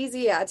 It's really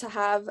easy, to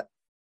have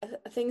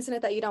things in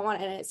it that you don't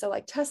want in it. So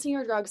like testing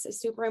your drugs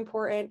is super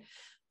important.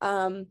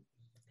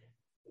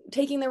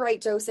 Taking the right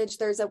dosage.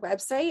 There's a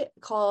website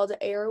called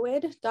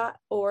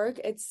erowid.org.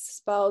 It's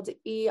spelled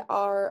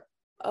EROWID.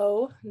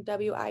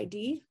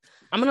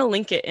 I'm going to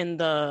link it in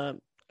the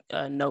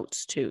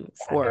notes too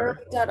for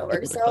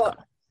erowid.org. So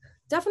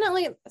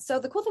definitely. So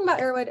the cool thing about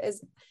Erowid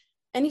is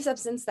any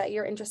substance that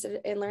you're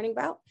interested in learning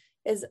about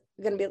is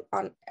going to be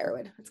on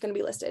Erowid. It's going to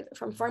be listed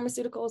from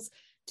pharmaceuticals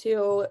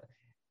to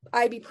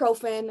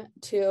ibuprofen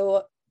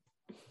to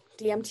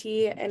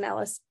DMT and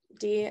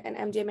LSD and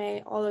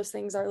MDMA. All those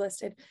things are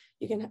listed.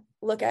 You can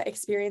look at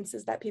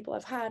experiences that people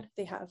have had.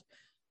 They have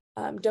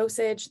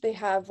dosage. They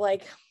have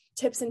like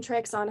tips and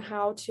tricks on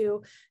how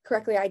to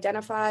correctly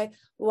identify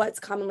what's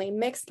commonly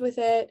mixed with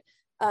it.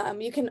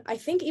 You can, I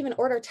think, even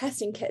order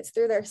testing kits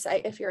through their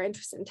site if you're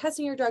interested in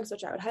testing your drugs,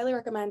 which I would highly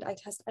recommend. I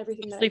test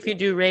everything. If you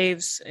do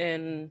raves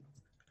and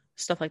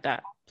stuff like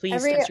that,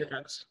 please test your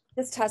drugs.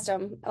 Just test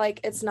them. Like,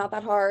 it's not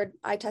that hard.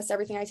 I test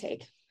everything I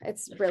take.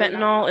 It's really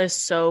fentanyl is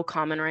so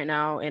common right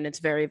now, and it's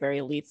very,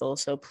 very lethal.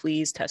 So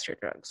please test your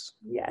drugs.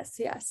 Yes.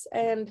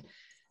 And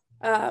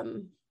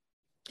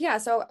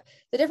so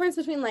the difference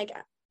between like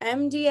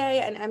MDA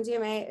and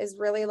MDMA is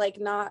really like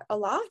not a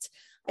lot.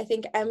 I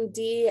think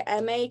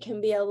MDMA can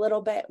be a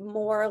little bit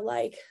more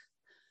like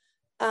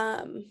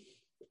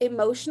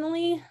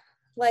emotionally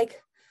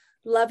like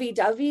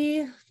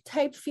lovey-dovey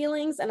type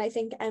feelings, and I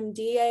think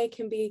MDA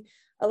can be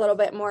a little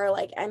bit more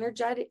like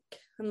energetic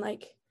and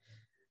like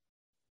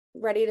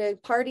ready to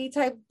party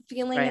type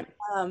feeling. Right.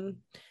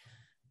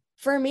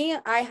 For me,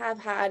 I have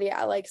had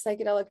like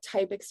psychedelic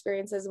type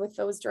experiences with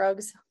those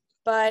drugs,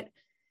 but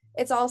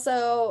it's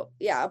also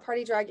a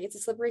party drug. It's a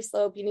slippery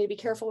slope. You need to be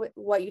careful with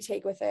what you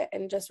take with it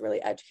and just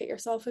really educate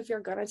yourself if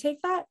you're going to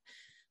take that.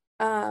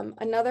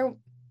 Another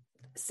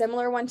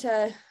similar one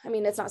to, I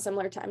mean, it's not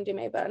similar to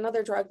MDMA, but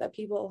another drug that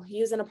people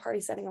use in a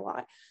party setting a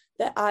lot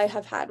that I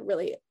have had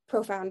really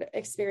profound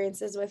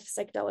experiences with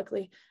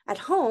psychedelically at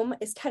home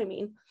is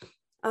ketamine.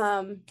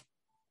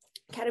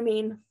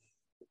 Ketamine,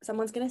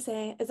 someone's going to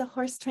say, is a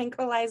horse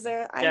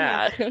tranquilizer.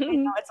 I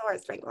know it's a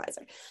horse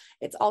tranquilizer.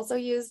 It's also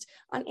used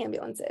on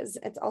ambulances.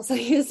 It's also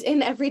used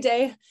in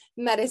everyday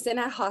medicine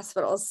at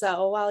hospitals.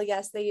 So while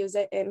yes, they use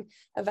it in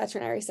a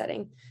veterinary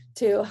setting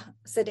to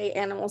sedate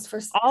animals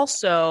for.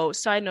 Also,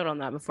 side note on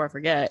that before I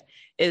forget,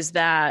 is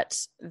that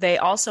they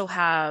also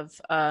have,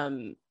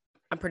 I'm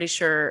pretty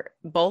sure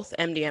both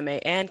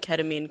MDMA and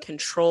ketamine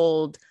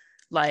controlled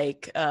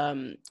like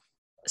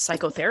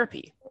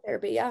psychotherapy.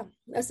 Therapy, yeah.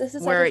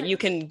 Where you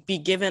can be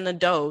given a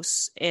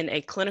dose in a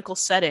clinical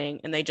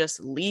setting and they just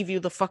leave you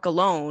the fuck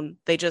alone.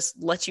 They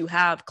just let you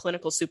have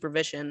clinical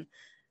supervision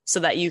so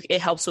that it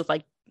helps with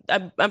like,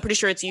 I'm pretty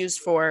sure it's used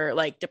for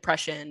like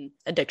depression,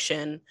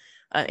 addiction,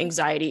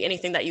 anxiety,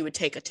 anything that you would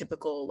take a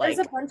typical like.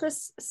 There's a bunch of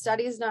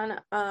studies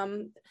done.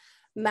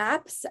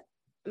 MAPS.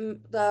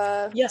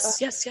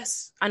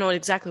 Yes. I know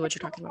exactly what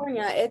you're talking about.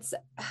 It's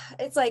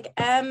like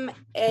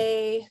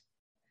MAPS.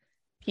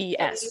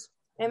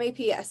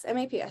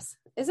 MAPS.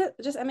 Is it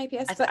just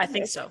MAPS? I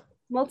think so.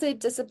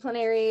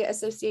 Multidisciplinary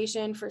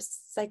Association for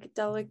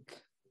Psychedelic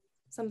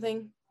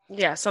something.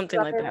 Yeah, something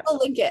like that. We'll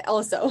link it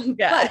also.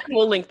 Yeah,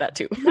 we'll link that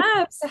too.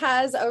 MAPS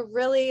has a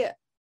really,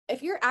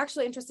 if you're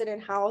actually interested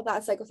in how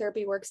that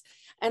psychotherapy works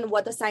and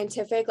what the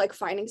scientific like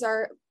findings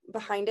are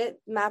behind it,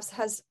 MAPS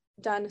has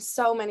done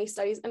so many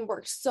studies and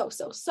worked so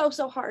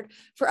hard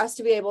for us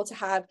to be able to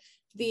have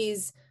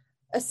these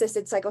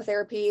assisted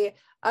psychotherapy.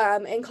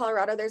 In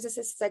Colorado, there's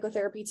assisted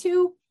psychotherapy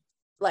too.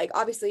 Like,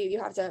 obviously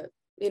you have to,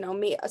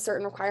 meet a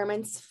certain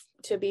requirements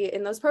to be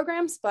in those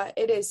programs, but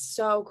it is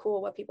so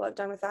cool what people have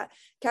done with that.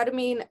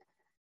 Ketamine,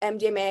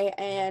 MDMA,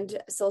 and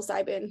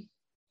psilocybin,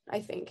 I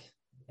think,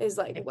 is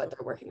like what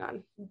they're working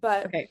on.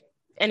 But okay.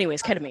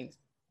 Anyways, ketamine.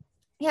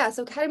 Yeah,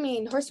 so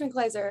ketamine, horse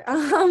tranquilizer.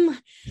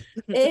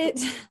 It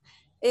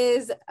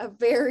is a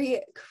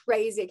very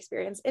crazy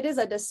experience. It is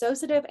a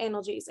dissociative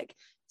analgesic.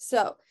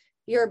 So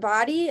your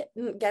body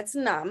gets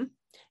numb.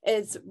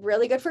 It's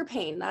really good for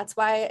pain. That's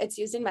why it's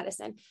used in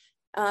medicine.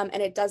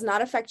 And it does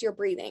not affect your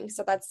breathing.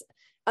 So that's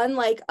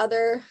unlike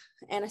other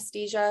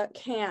anesthesia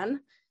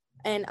can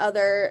and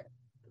other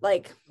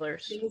like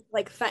things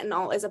like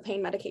fentanyl is a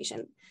pain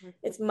medication. Mm-hmm.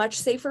 It's much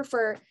safer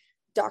for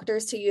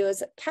doctors to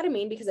use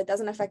ketamine because it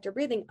doesn't affect your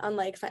breathing,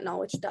 unlike fentanyl,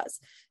 which does.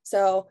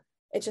 So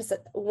it's just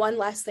one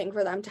less thing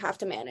for them to have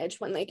to manage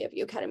when they give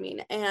you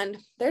ketamine. And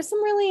there's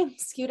some really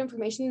skewed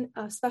information,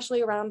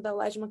 especially around the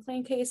Elijah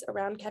McClain case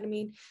around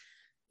ketamine.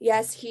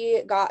 Yes,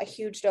 he got a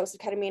huge dose of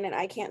ketamine, and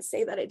I can't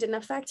say that it didn't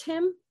affect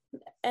him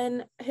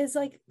and his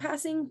like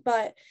passing,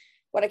 but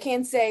what I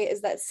can say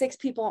is that 6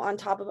 people on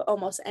top of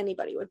almost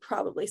anybody would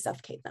probably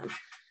suffocate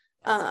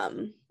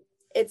them.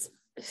 It's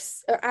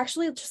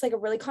actually just like a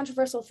really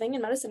controversial thing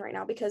in medicine right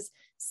now, because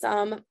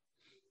some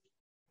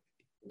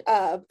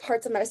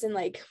parts of medicine,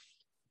 like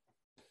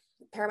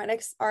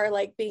paramedics, are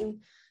like being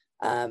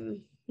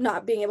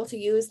not being able to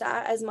use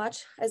that as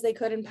much as they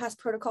could in past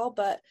protocol,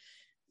 but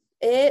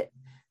it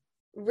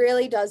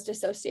really does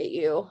dissociate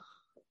you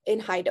in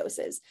high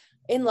doses.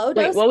 In low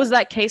dose. Wait, what was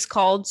that case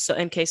called? So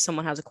in case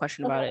someone has a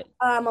question about it.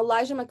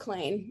 Elijah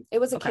McClain. It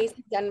was a case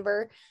in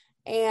Denver,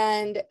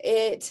 and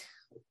it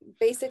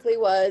basically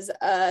was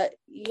a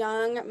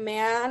young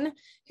man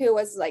who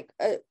was like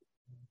a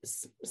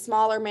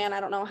smaller man. I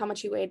don't know how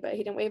much he weighed, but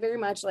he didn't weigh very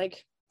much,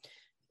 like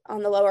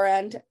on the lower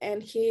end.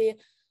 And he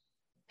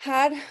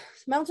had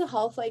mental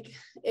health like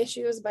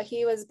issues, but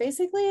he was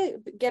basically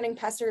getting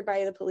pestered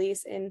by the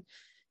police in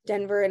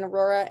Denver and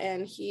Aurora,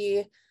 and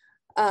he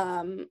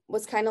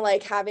was kind of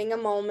like having a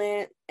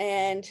moment,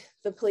 and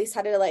the police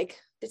had to like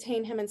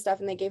detain him and stuff,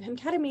 and they gave him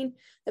ketamine,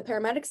 the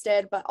paramedics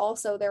did, but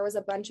also there was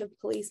a bunch of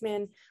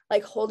policemen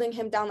like holding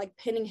him down, like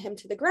pinning him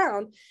to the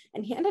ground,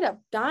 and he ended up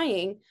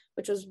dying,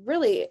 which was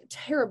really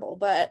terrible.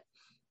 But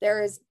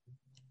there is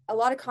a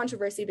lot of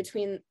controversy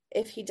between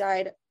if he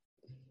died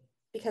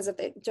because of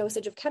the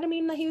dosage of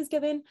ketamine that he was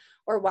given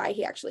or why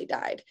he actually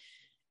died.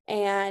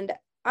 And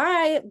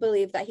I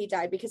believe that he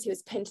died because he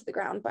was pinned to the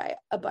ground by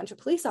a bunch of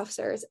police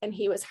officers, and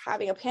he was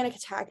having a panic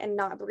attack and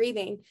not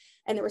breathing,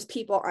 and there was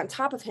people on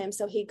top of him,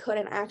 so he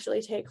couldn't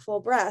actually take full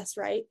breaths,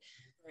 right?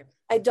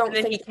 I don't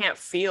think he can't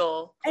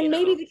feel. And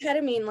maybe the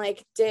ketamine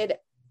like did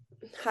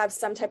have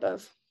some type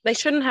of. They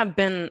shouldn't have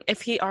been.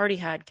 If he already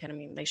had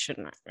ketamine, they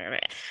shouldn't have.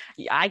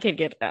 I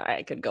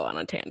could go on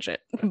a tangent,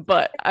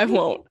 but I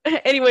won't.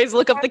 Anyways,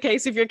 look up the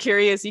case if you're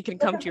curious. You can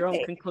come to your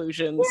own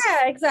conclusions.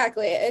 Yeah,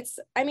 exactly. It's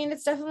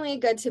definitely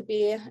good to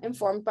be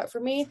informed. But for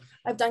me,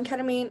 I've done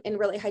ketamine in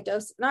really high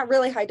dose, not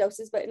really high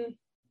doses, but in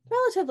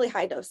relatively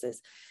high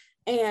doses.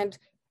 And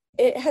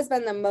it has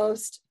been the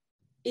most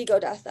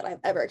ego death that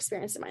I've ever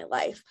experienced in my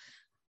life.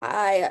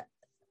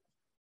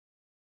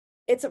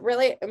 It's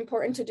really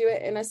important to do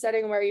it in a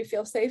setting where you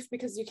feel safe,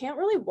 because you can't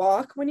really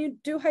walk when you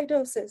do high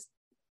doses.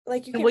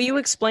 Like you can't. Will you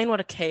explain what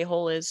a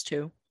K-hole is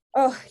too?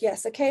 Oh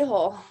yes, a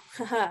K-hole.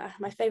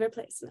 My favorite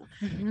place.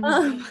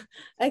 No.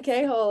 A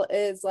K-hole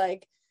is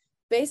like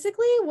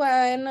basically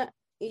when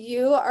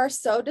you are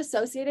so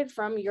dissociated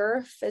from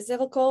your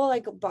physical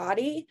like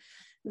body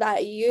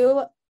that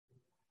you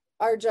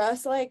are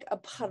just like a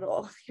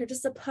puddle. You're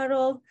just a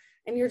puddle,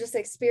 and you're just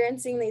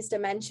experiencing these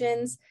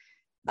dimensions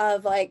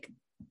of like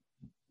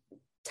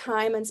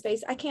time and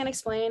space. I can't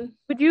explain.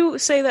 Would you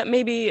say that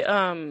maybe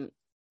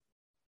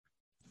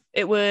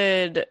it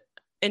would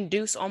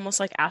induce almost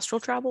like astral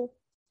travel?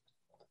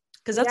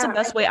 Because that's the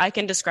best way I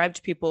can describe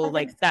to people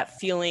like that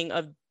feeling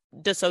of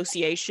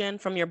dissociation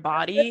from your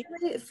body.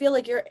 I feel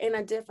like you're in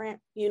a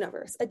different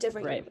universe,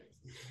 universe.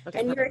 Okay,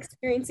 and you're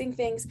experiencing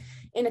things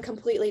in a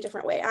completely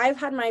different way. I've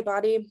had my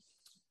body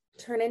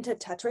turn into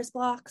Tetris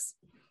blocks.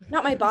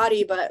 Not my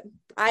body, but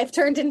I've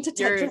turned into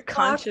Tetris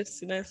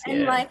consciousness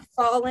and like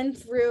fallen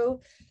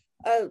through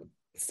a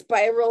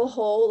spiral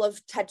hole of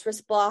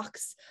Tetris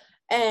blocks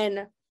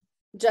and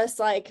just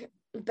like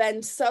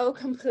been so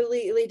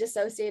completely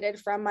dissociated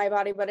from my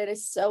body. But it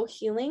is so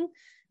healing,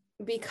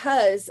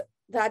 because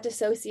that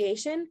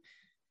dissociation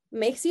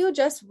makes you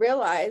just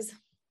realize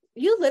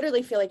you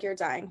literally feel like you're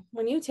dying.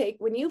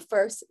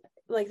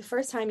 The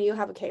first time you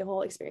have a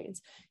K-hole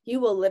experience,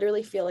 you will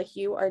literally feel like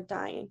you are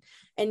dying.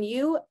 And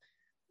you,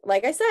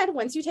 like I said,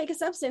 once you take a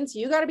substance,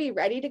 you got to be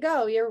ready to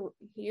go.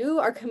 You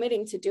are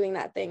committing to doing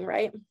that thing,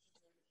 right?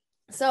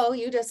 So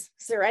you just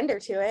surrender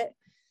to it,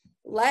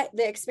 let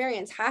the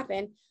experience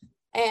happen.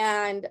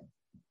 And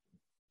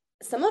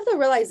some of the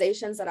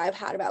realizations that I've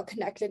had about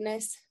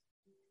connectedness,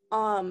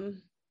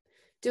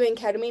 doing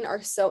ketamine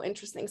are so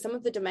interesting. Some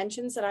of the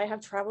dimensions that I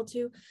have traveled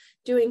to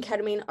doing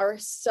ketamine are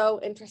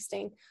so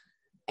interesting.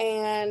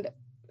 And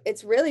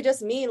it's really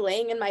just me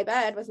laying in my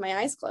bed with my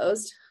eyes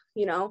closed,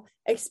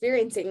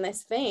 experiencing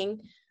this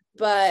thing,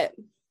 but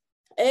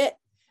it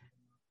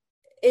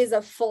is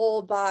a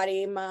full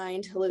body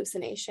mind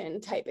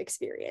hallucination type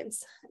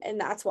experience. And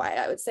that's why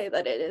I would say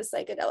that it is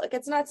psychedelic.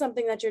 It's not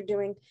something that you're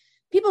doing.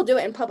 People do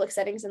it in public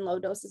settings in low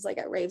doses, like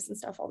at raves and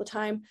stuff all the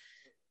time.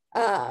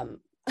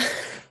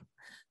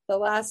 The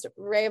last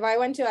rave I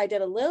went to, I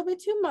did a little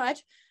bit too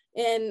much,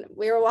 and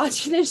we were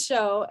watching a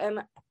show,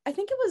 and I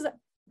think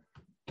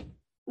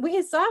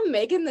we saw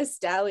Megan Thee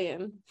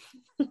Stallion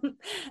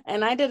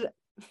and I did a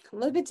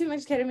little bit too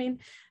much ketamine.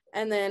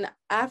 And then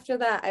after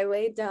that, I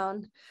laid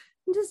down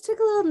and just took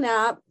a little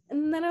nap,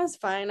 and then I was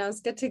fine. I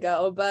was good to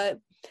go. But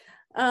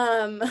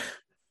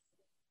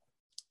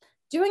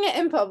doing it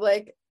in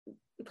public,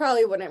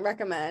 probably wouldn't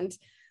recommend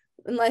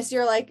unless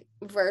you're like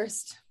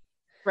versed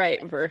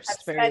Right,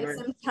 versed, very Spend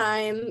versed. some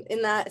time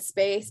in that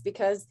space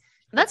because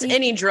That's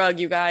any drug,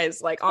 you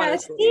guys. Like,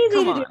 honestly, it's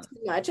easy come to do on.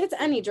 too much. It's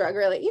any drug,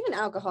 really, even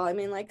alcohol. I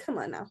mean, like, come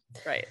on now.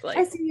 Right, I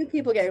like, see you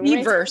people getting be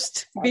way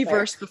versed. Be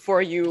versed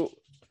before you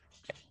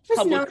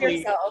just know publicly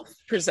yourself.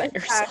 present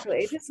yourself.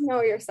 Exactly, just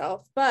know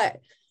yourself.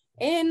 But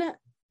in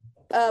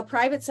a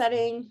private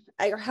setting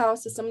at your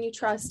house with someone you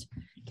trust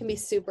can be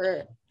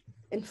super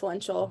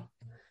influential.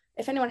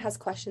 If anyone has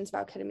questions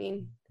about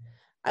ketamine,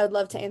 I would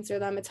love to answer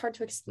them. It's hard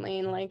to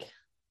explain. Like,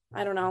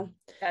 I don't know.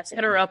 Yes,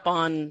 hit her up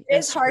on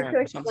It's hard Instagram to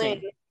or explain.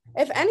 something.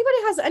 If anybody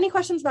has any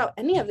questions about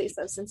any of these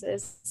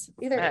substances,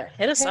 either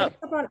Hit us up.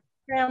 on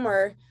Instagram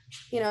or,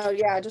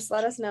 just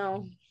let us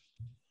know.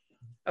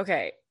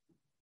 Okay.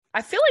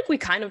 I feel like we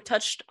kind of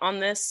touched on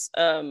this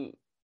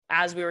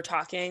as we were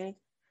talking.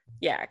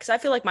 Yeah, because I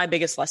feel like my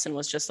biggest lesson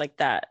was just like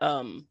that.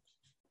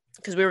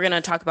 Because we were going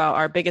to talk about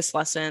our biggest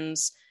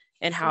lessons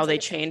and how they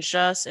changed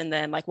us, and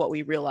then like what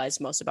we realized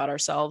most about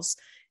ourselves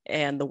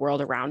and the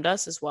world around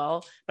us as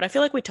well. But I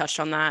feel like we touched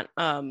on that.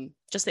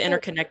 Just the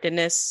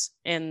interconnectedness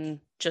and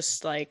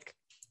just like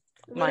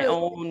my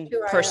own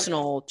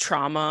personal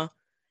trauma,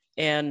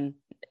 and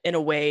in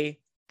a way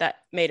that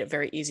made it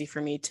very easy for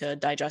me to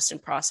digest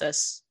and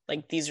process.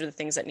 Like, these are the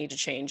things that need to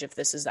change if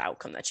this is the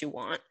outcome that you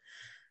want.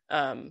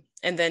 And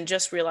then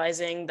just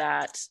realizing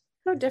that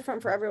so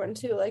different for everyone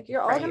too. Like,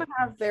 you're all going to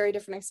have very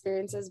different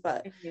experiences,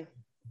 but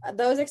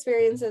those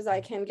experiences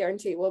I can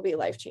guarantee will be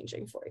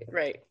life-changing for you.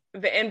 Right.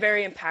 And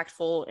very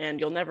impactful, and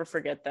you'll never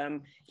forget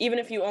them. Even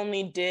if you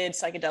only did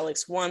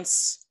psychedelics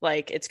once,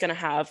 like, it's going to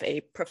have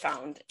a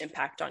profound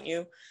impact on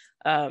you,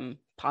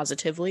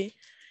 positively.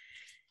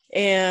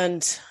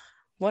 And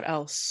what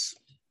else?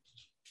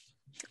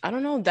 I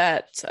don't know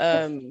that.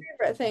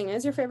 Favorite thing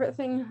is your favorite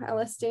thing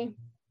LSD?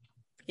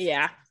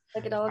 Yeah,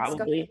 Psychedelics,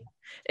 probably.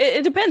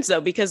 It depends though,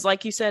 because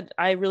like you said,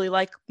 I really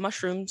like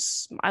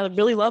mushrooms. I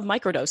really love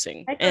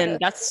microdosing. And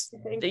that's,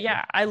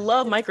 I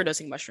love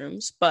microdosing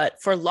mushrooms,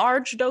 but for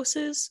large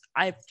doses,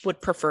 I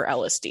would prefer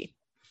LSD.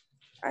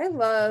 I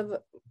love,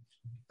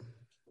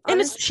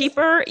 and it's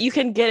cheaper. You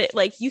can get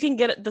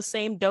it the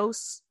same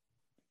dose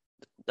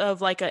of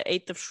like an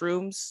eighth of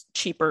shrooms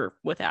cheaper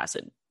with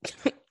acid.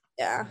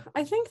 Yeah,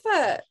 I think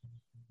that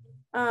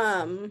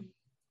I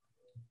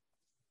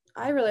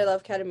really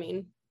love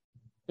ketamine.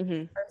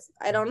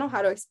 I don't know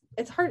how to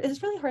it's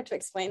really hard to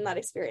explain that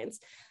experience,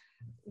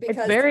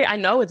 because I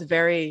know it's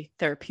very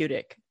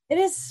therapeutic. It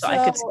is so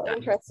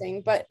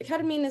interesting, but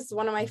ketamine is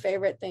one of my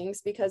favorite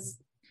things because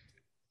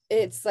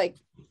it's like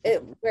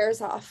it wears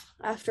off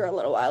after a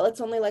little while.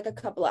 It's only like a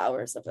couple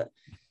hours of a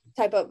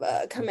type of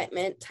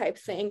commitment type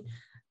thing.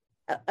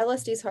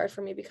 LSD is hard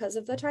for me because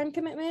of the time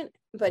commitment,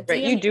 but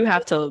right, you do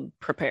have to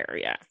prepare.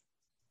 Yeah,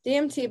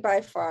 DMT by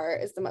far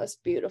is the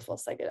most beautiful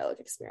psychedelic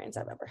experience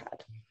I've ever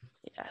had.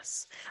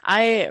 Yes,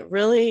 I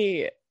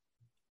really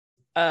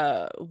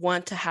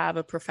want to have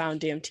a profound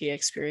DMT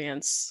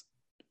experience.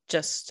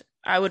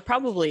 I would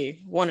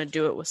probably want to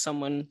do it with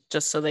someone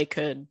just so they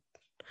could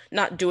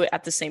not do it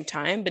at the same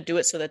time, but do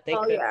it so that they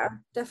could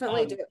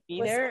definitely do it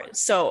be there.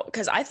 So,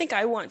 because I think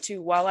I want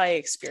to, while I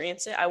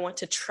experience it, I want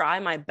to try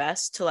my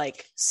best to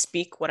like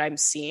speak what I'm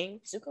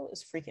seeing. Zuko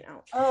is freaking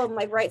out. Oh,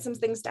 like write some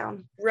things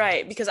down.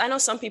 Right, because I know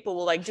some people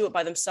will like do it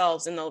by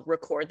themselves and they'll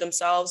record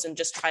themselves and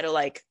just try to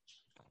like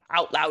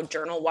out loud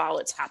journal while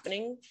it's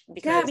happening,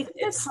 because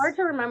it's hard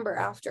to remember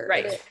after.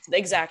 Right,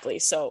 exactly.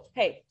 So,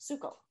 hey,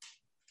 Zuko,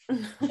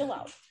 chill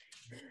out.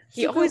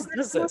 He always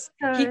does this.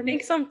 He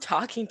thinks I'm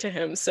talking to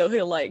him, so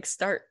he'll like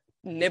start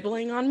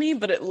nibbling on me,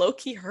 but it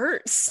low-key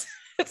hurts.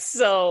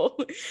 So,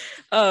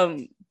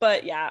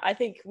 but yeah, I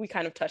think we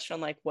kind of touched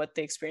on like what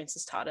the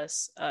experiences taught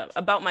us.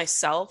 About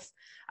myself,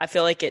 I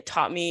feel like it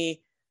taught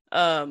me,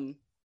 I don't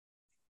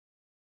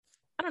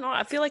know,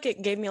 I feel like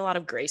it gave me a lot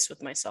of grace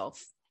with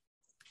myself.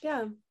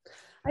 Yeah,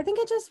 I think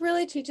it just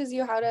really teaches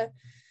you how to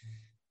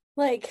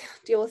like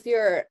deal with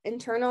your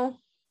internal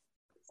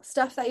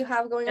stuff that you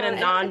have going on in a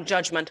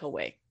non-judgmental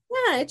way.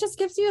 Yeah, it just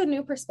gives you a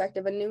new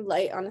perspective, a new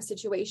light on a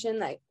situation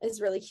that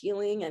is really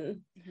healing,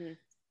 and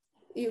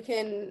you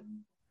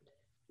can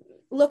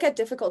look at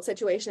difficult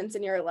situations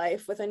in your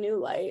life with a new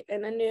light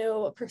and a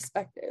new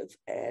perspective,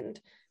 and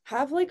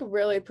have like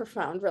really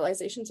profound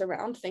realizations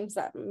around things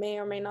that may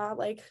or may not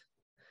like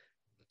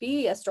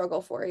be a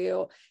struggle for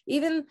you.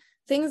 Even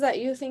things that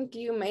you think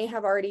you may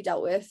have already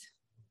dealt with,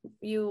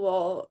 you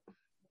will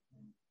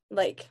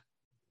like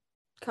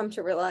come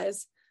to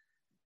realize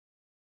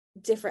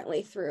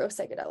differently through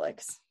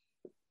psychedelics.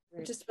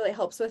 It just really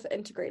helps with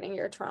integrating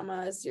your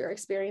traumas, your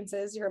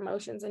experiences, your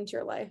emotions into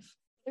your life.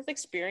 It's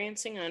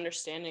experiencing and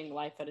understanding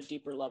life at a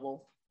deeper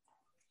level.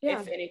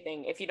 Yeah. If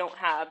anything, if you don't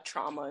have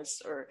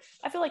traumas, or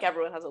I feel like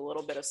everyone has a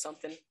little bit of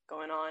something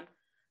going on.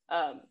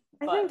 I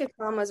think a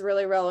trauma is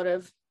really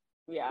relative.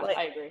 Yeah, like,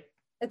 I agree.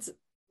 It's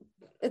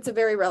a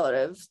very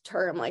relative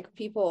term. Like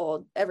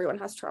everyone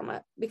has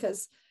trauma,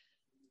 because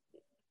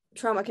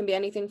trauma can be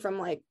anything from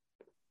like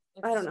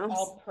I don't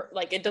know.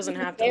 Like it doesn't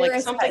have to,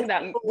 like something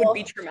that would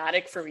be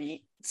traumatic for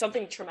me.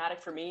 Something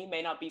traumatic for me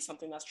may not be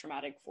something that's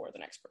traumatic for the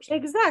next person.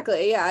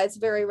 Exactly. Yeah, it's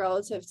very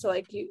relative to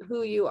like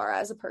who you are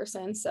as a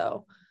person.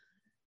 So,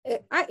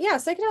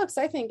 psychedelics.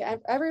 I think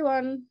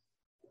everyone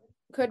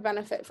could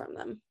benefit from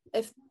them.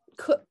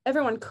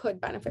 Everyone could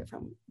benefit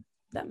from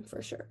them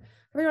for sure.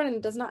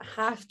 Everyone does not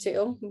have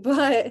to,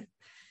 but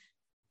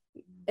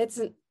it's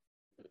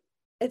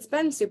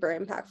been super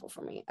impactful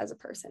for me as a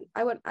person.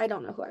 I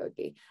don't know who I would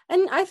be.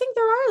 And I think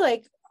there are,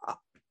 like,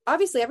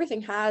 obviously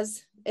everything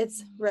has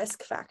its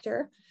risk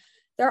factor.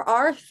 There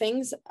are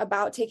things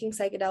about taking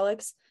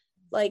psychedelics,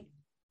 like,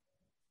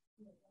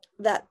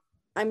 that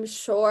I'm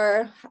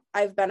sure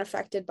I've been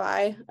affected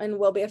by and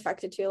will be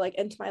affected to, like,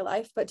 into my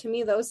life. But to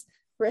me, those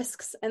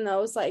risks and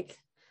those, like,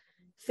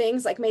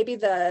 things, like maybe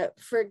the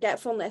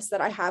forgetfulness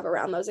that I have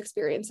around those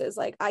experiences,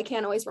 like I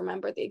can't always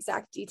remember the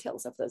exact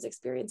details of those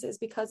experiences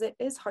because it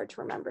is hard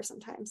to remember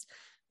sometimes,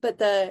 but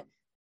the,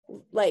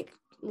 like,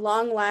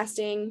 long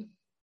lasting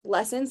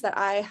lessons that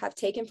I have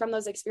taken from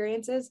those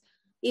experiences,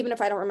 even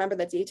if I don't remember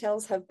the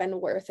details, have been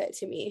worth it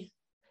to me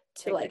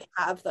to like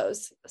have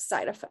those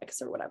side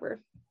effects or whatever.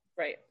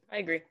 Right. I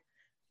agree.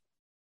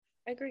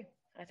 I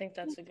think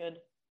that's a good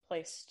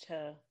place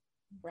to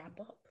wrap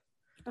up.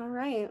 All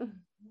right.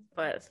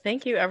 But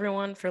thank you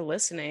everyone for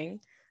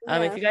listening.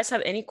 If you guys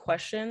have any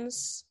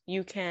questions,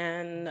 you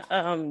can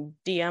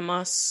DM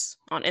us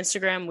on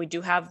Instagram. We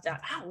do have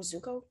that.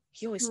 Zuko,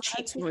 he always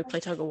cheats when we play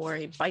tug of war.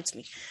 He bites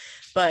me.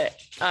 But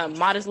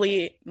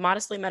modestly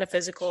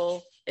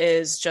metaphysical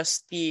is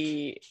just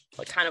the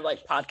kind of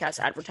like podcast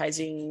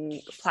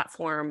advertising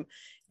platform.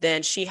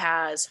 Then she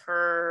has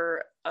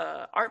her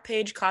art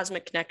page,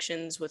 Cosmic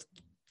Connections, with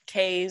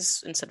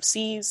K's instead of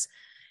C's.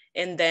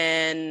 And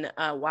then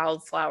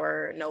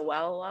Wildflower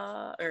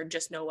Noella, or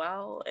just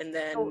Noel, and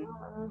then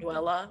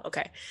Noella.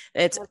 Okay,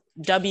 it's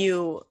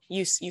W.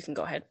 You can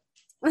go ahead.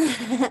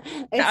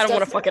 I don't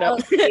want to fuck it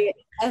up.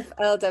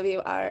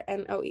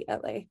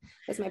 FLWRNOELA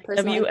is my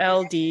personal.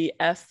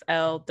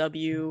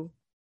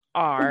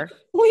 WLDFLWR.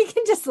 We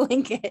can just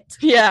link it.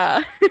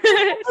 Yeah,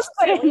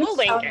 we'll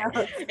link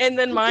it. And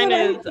then mine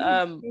is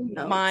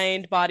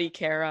Mind Body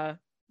Kara.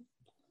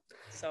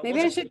 So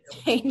maybe I should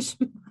change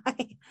my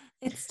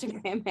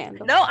Instagram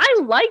handle. No,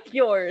 I like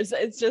yours.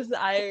 It's just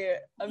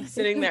I'm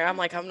sitting there. I'm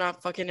like, I'm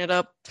not fucking it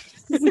up.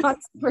 It's not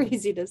super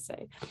easy to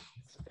say.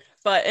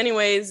 But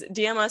anyways,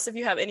 DM us if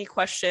you have any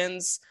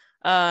questions,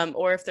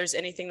 or if there's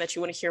anything that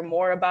you want to hear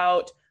more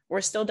about. We're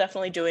still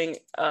definitely doing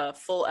a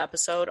full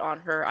episode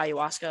on her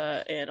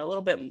ayahuasca and a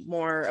little bit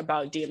more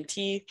about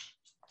DMT.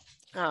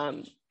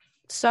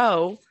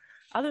 So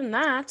other than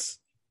that,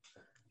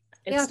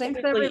 it's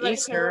technically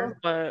Easter,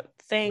 but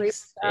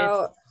thanks.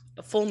 It's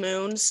a full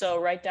moon,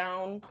 so write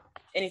down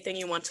anything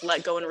you want to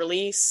let go and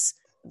release.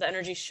 The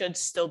energy should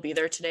still be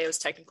there today. It was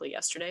technically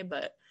yesterday,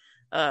 but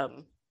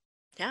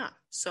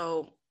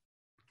so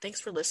thanks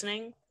for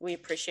listening. We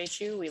appreciate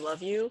you, we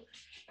love you,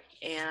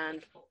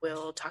 and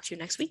we'll talk to you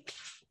next week.